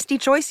what tasty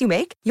choice you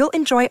make, you'll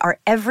enjoy our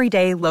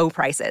everyday low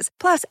prices,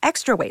 plus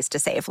extra ways to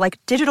save, like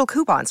digital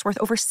coupons worth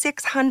over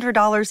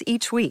 $600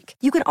 each week.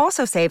 You can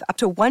also save up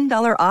to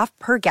 $1 off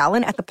per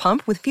gallon at the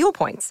pump with fuel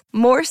points.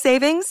 More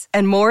savings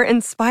and more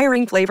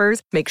inspiring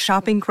flavors make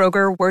shopping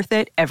Kroger worth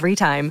it every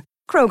time.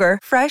 Kroger,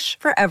 fresh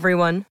for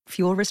everyone.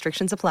 Fuel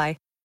restrictions apply.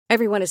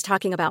 Everyone is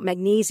talking about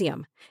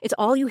magnesium. It's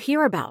all you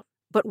hear about.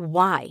 But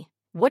why?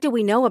 What do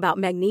we know about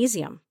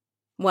magnesium?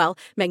 Well,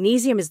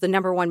 magnesium is the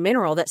number one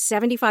mineral that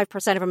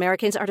 75% of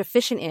Americans are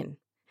deficient in.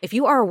 If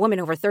you are a woman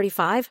over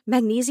 35,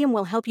 magnesium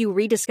will help you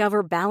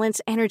rediscover balance,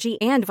 energy,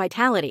 and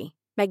vitality.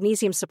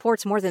 Magnesium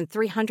supports more than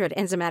 300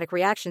 enzymatic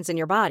reactions in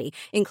your body,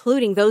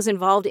 including those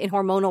involved in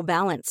hormonal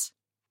balance.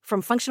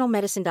 From functional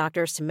medicine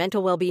doctors to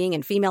mental well-being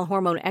and female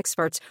hormone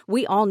experts,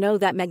 we all know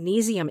that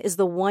magnesium is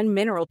the one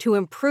mineral to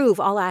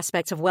improve all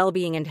aspects of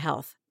well-being and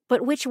health.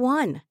 But which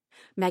one?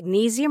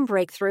 Magnesium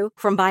Breakthrough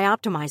from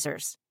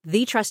Bioptimizers,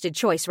 the trusted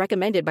choice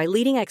recommended by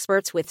leading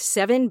experts with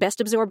 7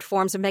 best-absorbed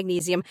forms of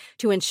magnesium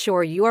to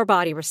ensure your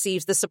body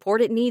receives the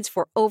support it needs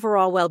for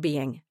overall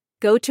well-being.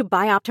 Go to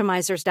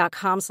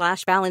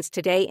bioptimizers.com/balance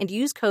today and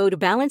use code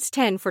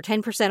BALANCE10 for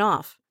 10%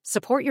 off.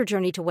 Support your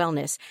journey to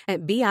wellness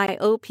at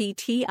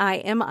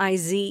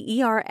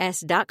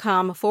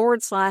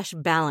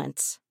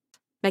bioptimizers.com/balance.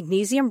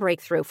 Magnesium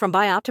Breakthrough from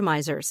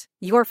Bioptimizers,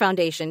 your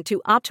foundation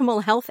to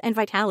optimal health and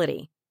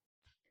vitality.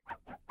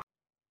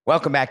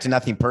 Welcome back to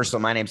Nothing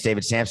Personal. My name's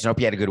David Sampson. Hope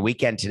you had a good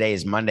weekend. Today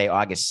is Monday,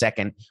 August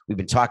 2nd. We've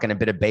been talking a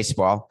bit of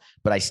baseball,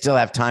 but I still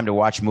have time to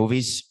watch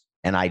movies,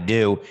 and I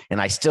do. And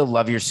I still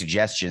love your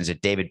suggestions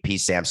at David P.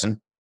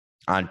 Sampson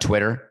on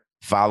Twitter.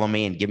 Follow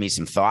me and give me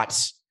some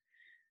thoughts.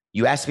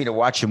 You asked me to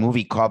watch a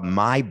movie called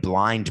My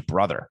Blind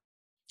Brother.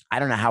 I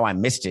don't know how I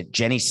missed it.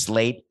 Jenny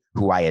Slate,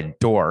 who I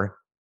adore,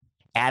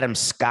 Adam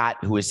Scott,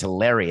 who is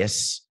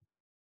hilarious,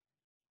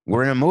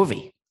 we're in a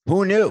movie.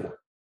 Who knew?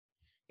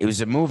 It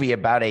was a movie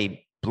about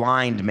a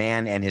blind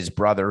man and his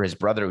brother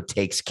who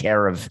takes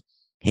care of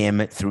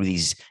him through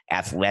these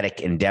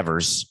athletic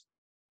endeavors,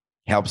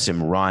 helps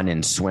him run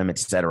and swim,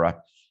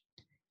 etc.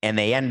 And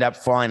they end up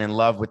falling in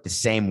love with the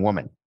same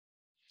woman.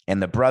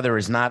 And the brother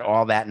is not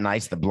all that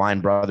nice. The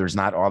blind brother is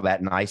not all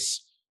that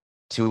nice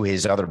to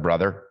his other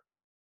brother,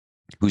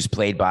 who's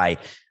played by,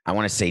 I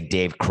want to say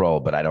Dave Kroll,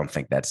 but I don't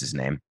think that's his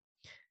name.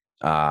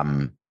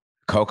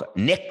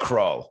 Nick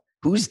Kroll.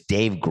 Who's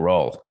Dave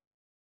Grohl?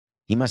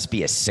 He must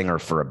be a singer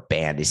for a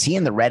band. Is he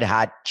in the Red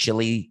Hot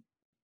Chili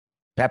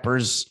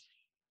Peppers?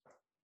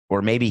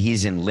 Or maybe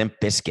he's in Limp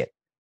Bizkit.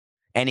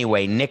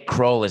 Anyway, Nick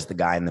Kroll is the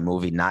guy in the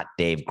movie, not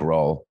Dave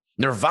Grohl.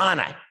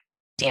 Nirvana.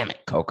 Damn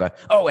it, Coca.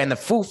 Oh, and the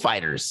Foo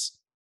Fighters.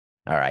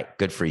 All right.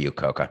 Good for you,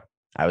 Coca.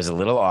 I was a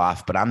little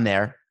off, but I'm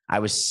there. I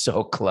was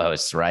so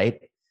close, right?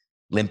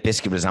 Limp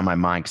Bizkit was on my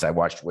mind because I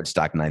watched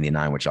Woodstock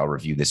 99, which I'll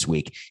review this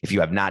week. If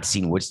you have not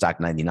seen Woodstock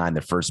 99,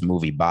 the first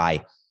movie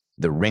by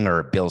the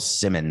ringer Bill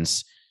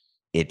Simmons,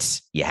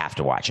 you have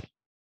to watch it.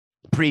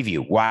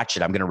 Preview, watch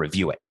it. I'm going to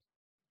review it.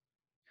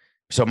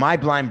 So My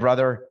Blind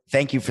Brother,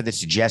 thank you for the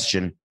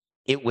suggestion.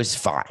 It was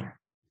fine.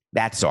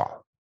 That's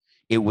all.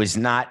 It was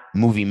not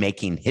movie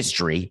making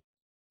history.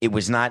 It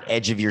was not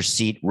edge of your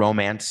seat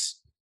romance.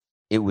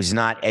 It was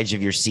not edge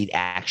of your seat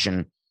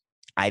action.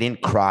 I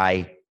didn't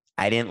cry.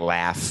 I didn't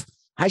laugh.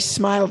 I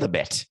smiled a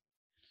bit.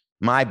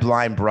 My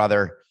Blind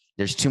Brother,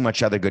 there's too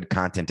much other good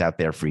content out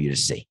there for you to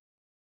see.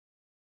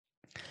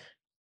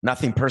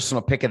 Nothing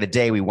Personal pick of the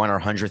day. We won our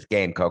 100th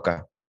game,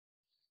 Coca.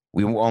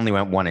 We only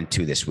went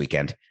 1-2 this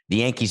weekend. The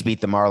Yankees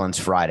beat the Marlins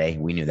Friday.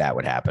 We knew that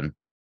would happen.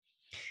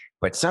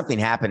 But something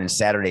happened in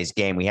Saturday's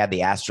game. We had the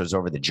Astros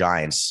over the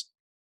Giants,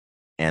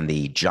 and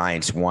the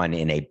Giants won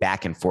in a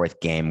back-and-forth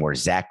game where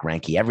Zach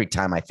Greinke, every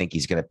time I think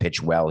he's going to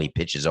pitch well, he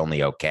pitches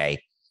only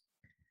okay.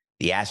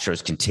 The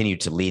Astros continue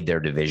to lead their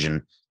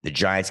division. The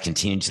Giants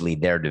continue to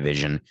lead their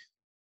division.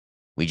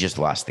 We just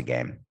lost the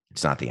game.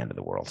 It's not the end of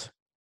the world.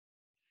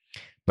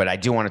 But I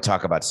do want to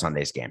talk about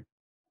Sunday's game.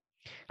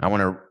 I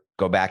want to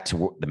go back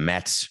to the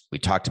Mets. We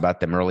talked about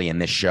them early in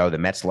this show. The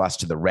Mets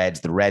lost to the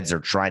Reds. The Reds are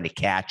trying to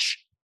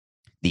catch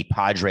the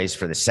Padres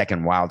for the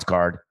second wild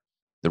card.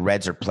 The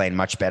Reds are playing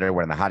much better.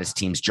 One of the hottest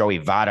teams. Joey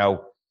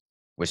Votto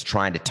was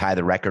trying to tie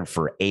the record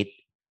for 8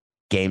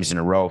 games in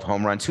a row of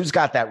home runs. Who's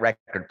got that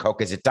record,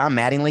 Coke? Is it Don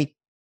Mattingly?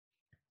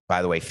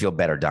 By the way, feel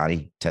better,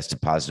 Donnie.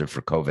 Tested positive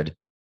for COVID.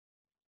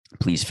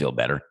 Please feel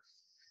better.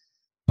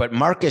 But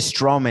Marcus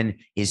Stroman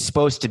is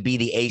supposed to be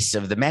the ace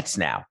of the Mets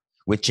now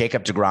with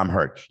Jacob deGrom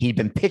hurt. He'd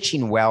been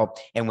pitching well.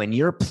 And when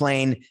you're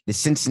playing the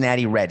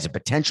Cincinnati Reds, a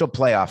potential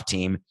playoff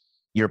team,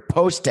 your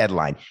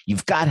post-deadline,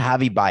 you've got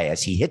Javi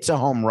Baez. He hits a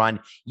home run.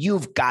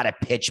 You've got to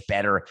pitch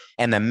better,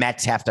 and the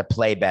Mets have to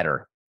play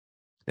better.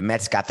 The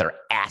Mets got their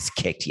ass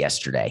kicked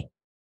yesterday.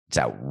 It's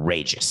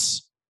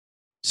outrageous.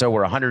 So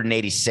we're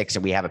 186,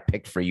 and we have a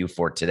pick for you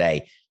for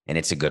today, and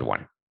it's a good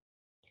one.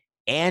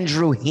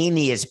 Andrew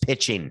Heaney is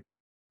pitching.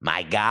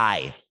 My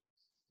guy.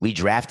 We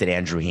drafted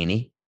Andrew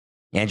Heaney.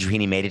 Andrew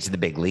Heaney made it to the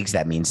big leagues.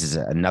 That means is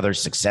another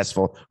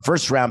successful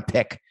first-round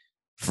pick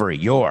for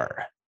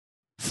your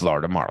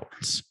Florida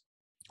Marlins.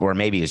 Or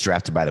maybe he was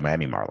drafted by the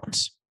Miami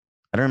Marlins.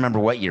 I don't remember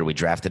what year we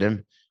drafted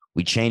him.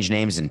 We changed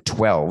names in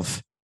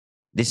 12.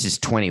 This is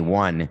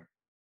 21.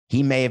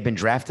 He may have been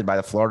drafted by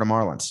the Florida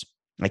Marlins.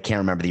 I can't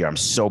remember the year. I'm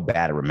so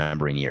bad at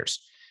remembering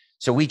years.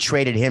 So we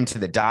traded him to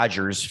the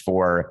Dodgers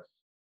for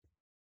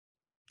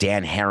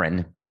Dan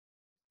Herron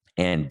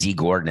and D.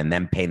 Gordon, and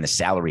them paying the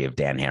salary of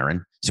Dan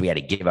Herron. So we had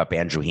to give up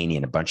Andrew Heaney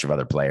and a bunch of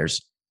other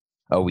players.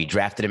 Oh, we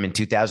drafted him in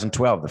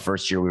 2012, the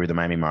first year we were the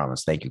Miami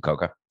Marlins. Thank you,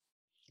 Coca.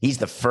 He's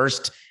the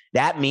first.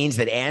 That means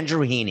that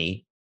Andrew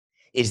Heaney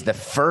is the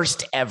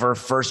first ever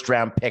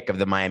first-round pick of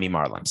the Miami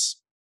Marlins.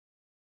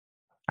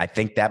 I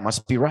think that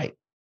must be right.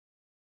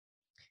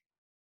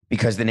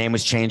 Because the name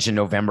was changed in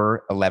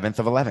November 11th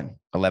of 11.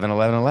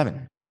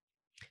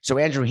 So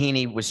Andrew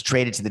Heaney was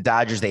traded to the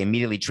Dodgers. They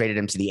immediately traded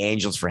him to the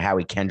Angels for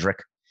Howie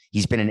Kendrick.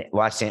 He's been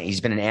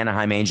an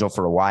Anaheim Angel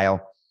for a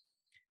while.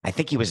 I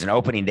think he was an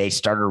opening day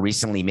starter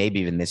recently,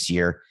 maybe even this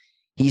year.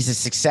 He's a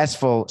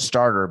successful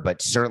starter,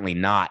 but certainly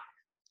not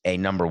a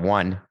number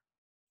one.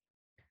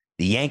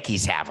 The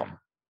Yankees have him.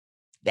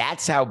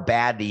 That's how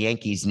bad the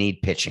Yankees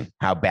need pitching,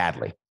 how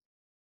badly.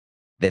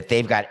 That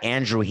they've got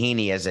Andrew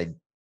Heaney as a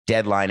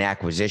deadline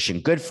acquisition.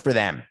 Good for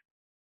them.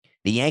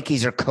 The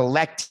Yankees are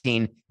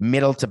collecting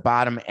middle to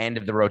bottom end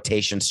of the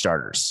rotation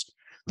starters.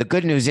 The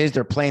good news is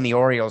they're playing the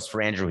Orioles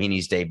for Andrew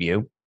Heaney's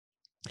debut.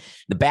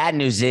 The bad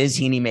news is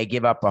Heaney may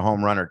give up a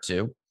home run or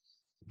two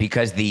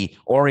because the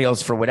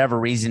Orioles, for whatever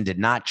reason, did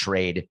not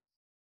trade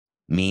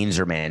Means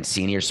or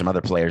Mancini or some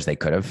other players they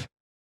could have.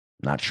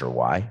 Not sure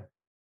why.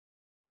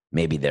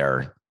 Maybe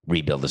their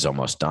rebuild is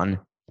almost done.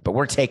 But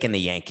we're taking the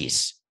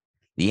Yankees.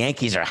 The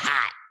Yankees are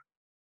hot.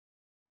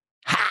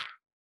 Hot.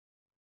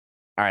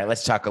 All right,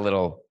 let's talk a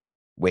little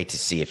wait to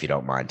see, if you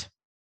don't mind.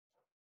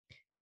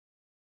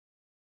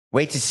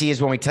 Wait to see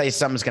is when we tell you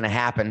something's going to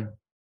happen,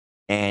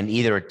 and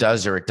either it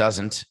does or it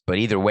doesn't. But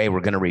either way,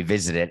 we're going to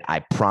revisit it. I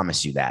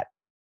promise you that.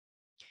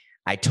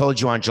 I told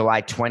you on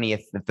July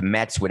 20th that the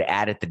Mets would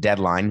add at the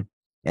deadline,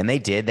 and they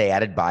did. They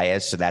added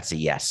Baez, so that's a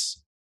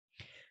yes.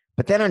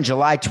 But then on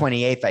July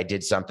 28th, I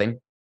did something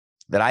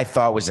that I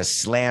thought was a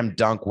slam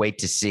dunk wait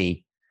to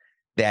see,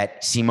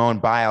 that Simone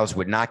Biles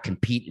would not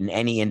compete in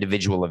any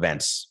individual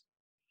events.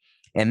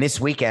 And this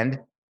weekend,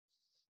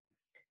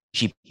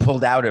 she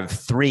pulled out of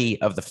 3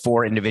 of the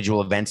 4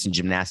 individual events in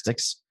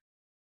gymnastics.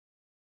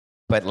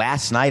 But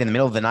last night, in the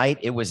middle of the night,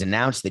 it was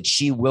announced that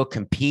she will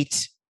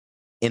compete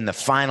in the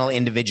final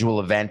individual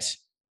event.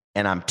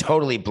 And I'm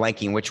totally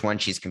blanking which one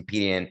she's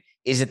competing in.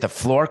 Is it the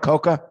floor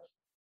coca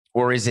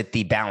or is it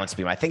the balance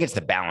beam? I think it's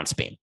the balance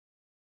beam.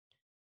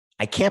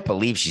 I can't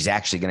believe she's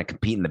actually going to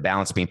compete in the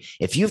balance beam.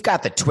 If you've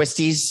got the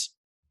twisties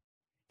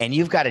and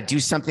you've got to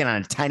do something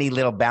on a tiny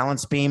little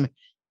balance beam,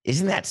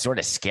 isn't that sort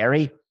of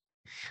scary?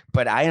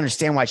 But I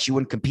understand why she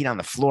wouldn't compete on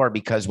the floor,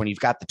 because when you've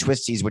got the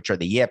twisties, which are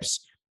the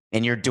yips,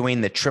 and you're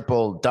doing the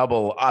triple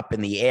double up in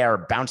the air,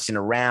 bouncing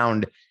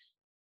around,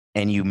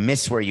 and you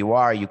miss where you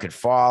are, you could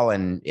fall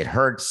and it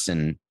hurts.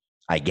 And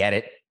I get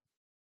it.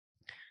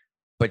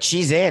 But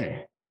she's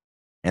in,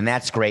 and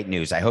that's great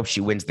news. I hope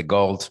she wins the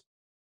gold.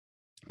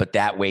 But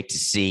that wait to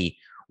see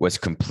was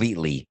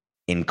completely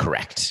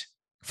incorrect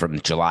from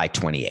July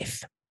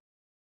 28th.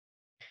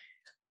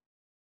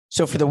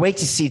 So for the wait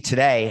to see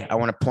today, I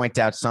want to point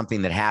out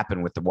something that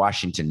happened with the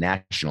Washington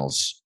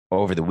Nationals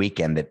over the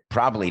weekend that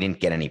probably didn't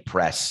get any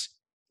press,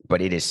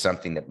 but it is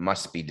something that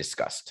must be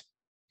discussed.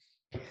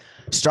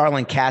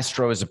 Starlin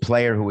Castro is a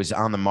player who was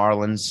on the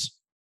Marlins,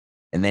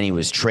 and then he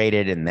was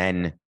traded, and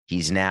then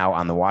he's now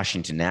on the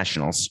Washington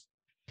Nationals.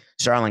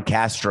 Starlin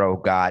Castro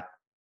got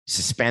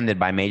suspended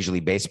by Major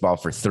League Baseball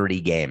for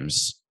 30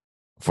 games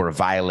for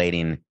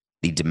violating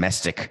the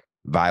domestic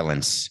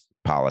violence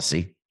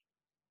policy,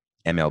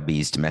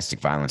 MLB's domestic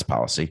violence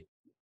policy.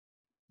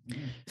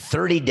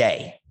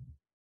 30-day.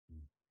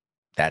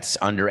 That's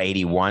under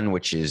 81,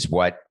 which is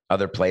what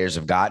other players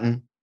have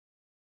gotten.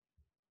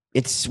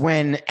 It's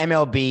when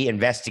MLB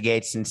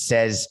investigates and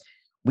says,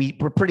 we're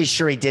pretty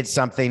sure he did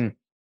something.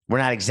 We're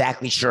not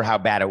exactly sure how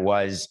bad it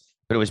was,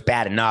 but it was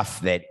bad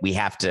enough that we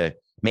have to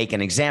make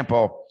an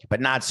example,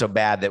 but not so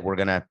bad that we're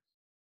going to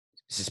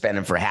suspend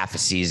him for half a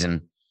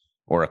season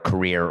or a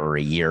career or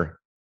a year.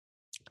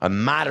 A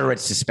moderate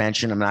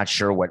suspension. I'm not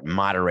sure what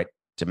moderate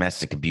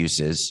domestic abuse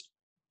is.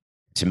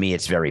 To me,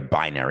 it's very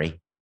binary.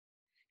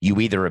 You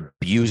either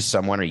abuse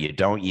someone or you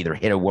don't. You either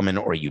hit a woman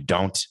or you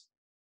don't.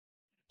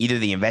 Either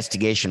the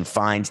investigation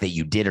finds that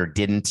you did or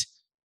didn't.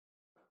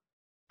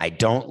 I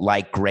don't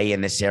like gray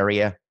in this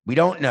area. We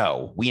don't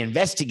know. We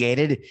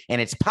investigated, and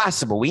it's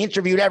possible. We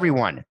interviewed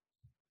everyone,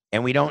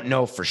 and we don't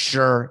know for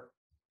sure.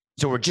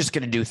 So we're just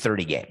going to do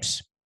 30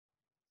 games.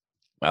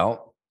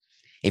 Well,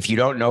 if you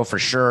don't know for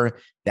sure,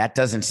 that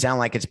doesn't sound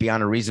like it's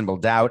beyond a reasonable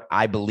doubt.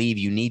 I believe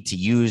you need to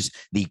use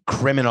the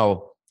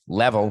criminal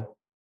level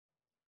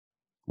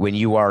when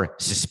you are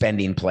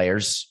suspending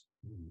players.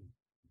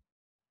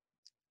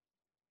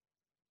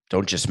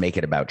 Don't just make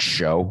it about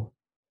show.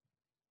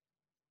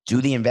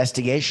 Do the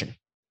investigation.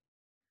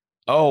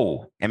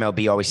 Oh,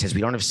 MLB always says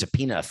we don't have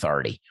subpoena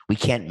authority. We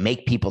can't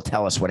make people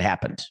tell us what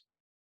happened.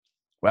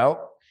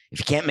 Well, if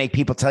you can't make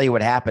people tell you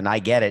what happened, I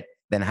get it.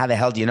 Then how the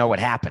hell do you know what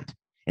happened?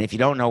 And if you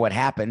don't know what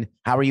happened,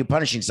 how are you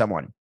punishing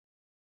someone?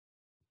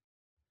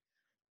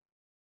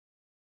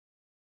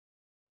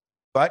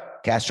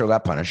 But Castro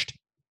got punished.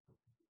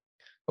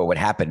 But what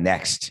happened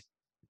next?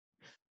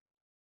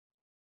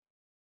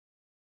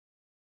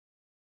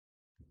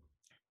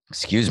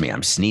 Excuse me,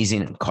 I'm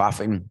sneezing and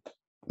coughing.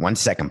 1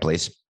 second,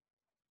 please.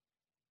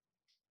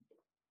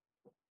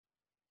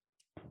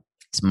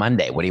 It's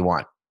Monday. What do you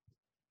want?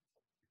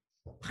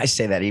 I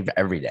say that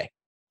every day.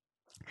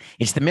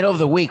 It's the middle of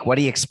the week. What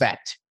do you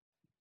expect?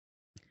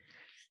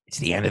 It's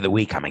the end of the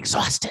week. I'm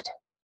exhausted.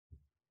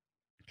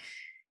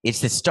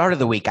 It's the start of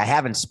the week. I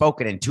haven't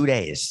spoken in 2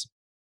 days.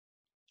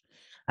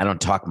 I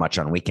don't talk much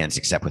on weekends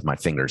except with my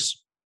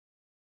fingers.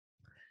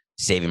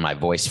 Saving my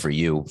voice for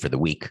you for the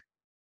week.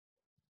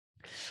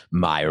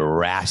 My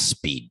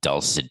raspy,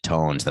 dulcet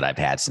tones that I've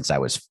had since I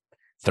was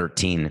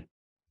 13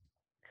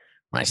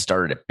 when I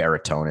started at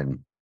baritone and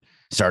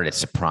started at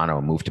soprano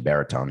and moved to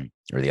baritone,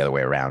 or the other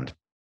way around.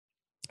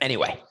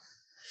 Anyway,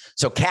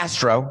 so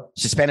Castro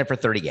suspended for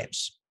 30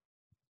 games.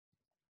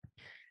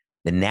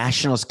 The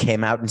Nationals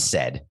came out and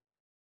said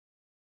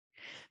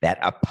that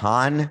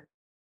upon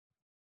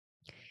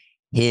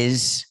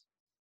his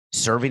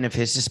serving of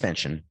his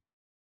suspension,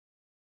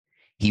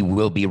 he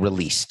will be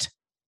released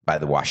by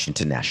the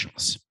Washington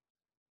Nationals.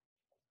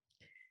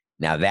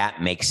 Now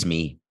that makes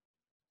me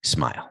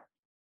smile.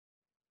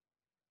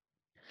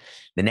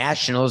 The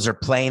Nationals are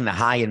playing the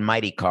high and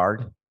mighty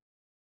card.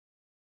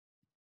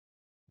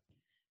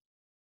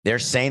 They're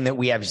saying that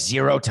we have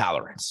zero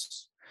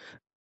tolerance.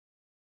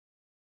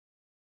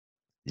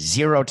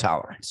 Zero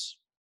tolerance.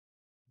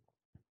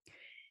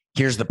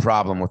 Here's the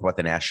problem with what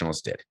the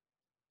Nationals did.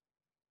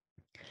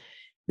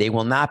 They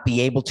will not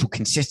be able to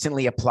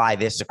consistently apply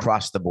this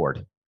across the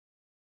board.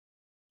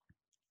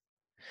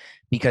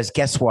 Because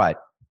guess what?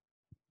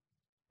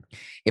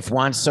 If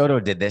Juan Soto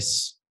did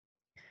this,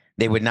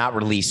 they would not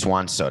release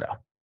Juan Soto.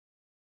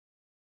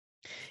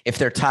 If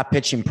their top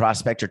pitching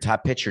prospect or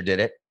top pitcher did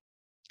it,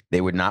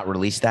 they would not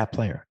release that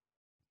player.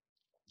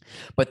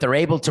 But they're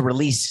able to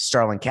release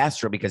Starlin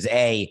Castro because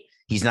A,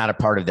 he's not a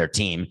part of their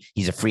team.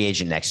 He's a free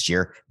agent next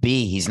year.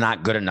 B, he's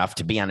not good enough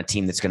to be on a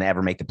team that's going to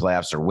ever make the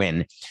playoffs or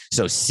win.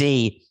 So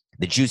C,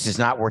 the juice is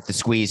not worth the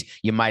squeeze.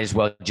 You might as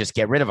well just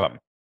get rid of him.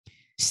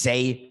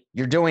 Say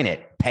you're doing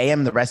it. Pay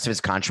him the rest of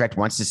his contract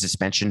once the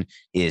suspension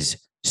is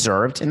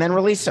served and then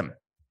release him.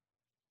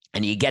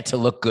 And you get to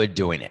look good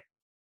doing it.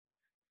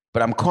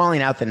 But I'm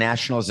calling out the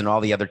Nationals and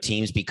all the other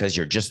teams because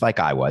you're just like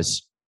I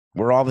was.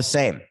 We're all the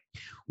same.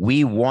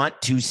 We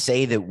want to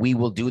say that we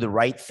will do the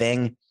right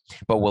thing,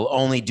 but we'll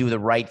only do the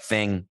right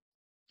thing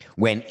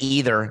when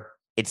either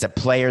it's a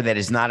player that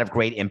is not of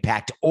great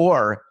impact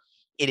or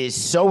it is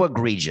so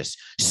egregious,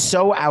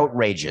 so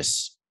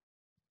outrageous,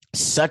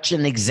 such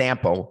an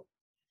example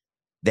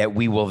that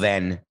we will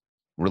then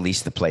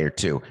release the player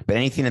too. But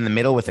anything in the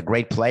middle with a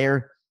great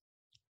player,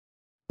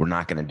 we're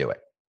not going to do it.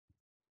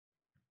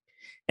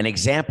 An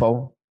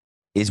example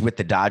is with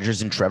the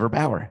Dodgers and Trevor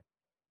Bauer.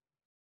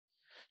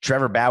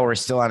 Trevor Bauer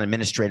is still on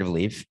administrative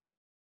leave.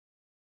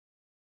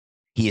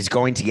 He is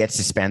going to get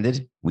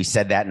suspended. We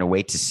said that in a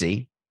wait to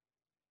see.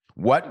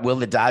 What will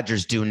the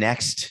Dodgers do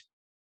next?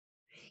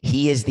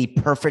 He is the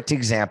perfect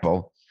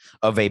example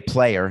of a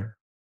player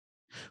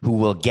who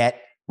will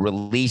get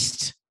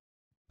released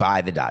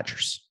by the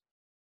Dodgers.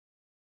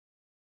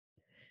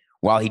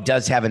 While he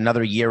does have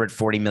another year at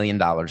 $40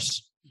 million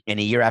and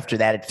a year after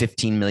that at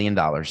 $15 million,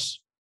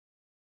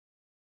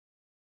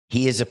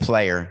 he is a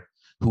player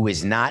who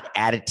is not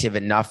additive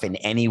enough in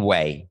any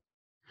way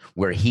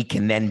where he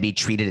can then be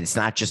treated. It's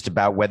not just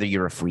about whether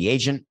you're a free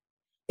agent.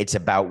 It's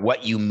about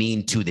what you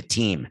mean to the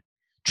team.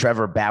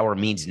 Trevor Bauer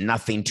means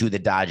nothing to the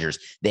Dodgers.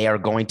 They are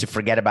going to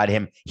forget about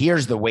him.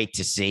 Here's the wait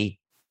to see.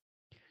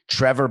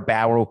 Trevor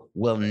Bauer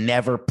will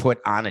never put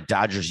on a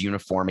Dodgers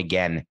uniform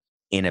again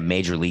in a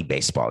Major League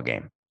Baseball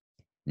game.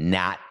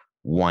 Not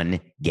one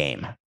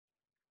game.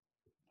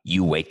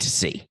 You wait to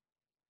see.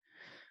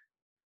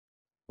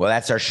 Well,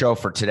 that's our show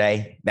for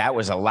today. That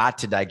was a lot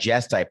to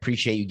digest. I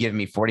appreciate you giving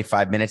me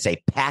 45 minutes, a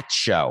packed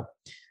show.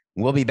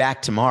 We'll be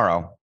back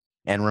tomorrow.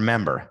 And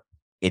remember,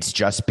 it's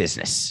just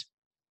business.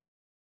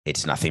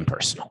 It's nothing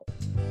personal.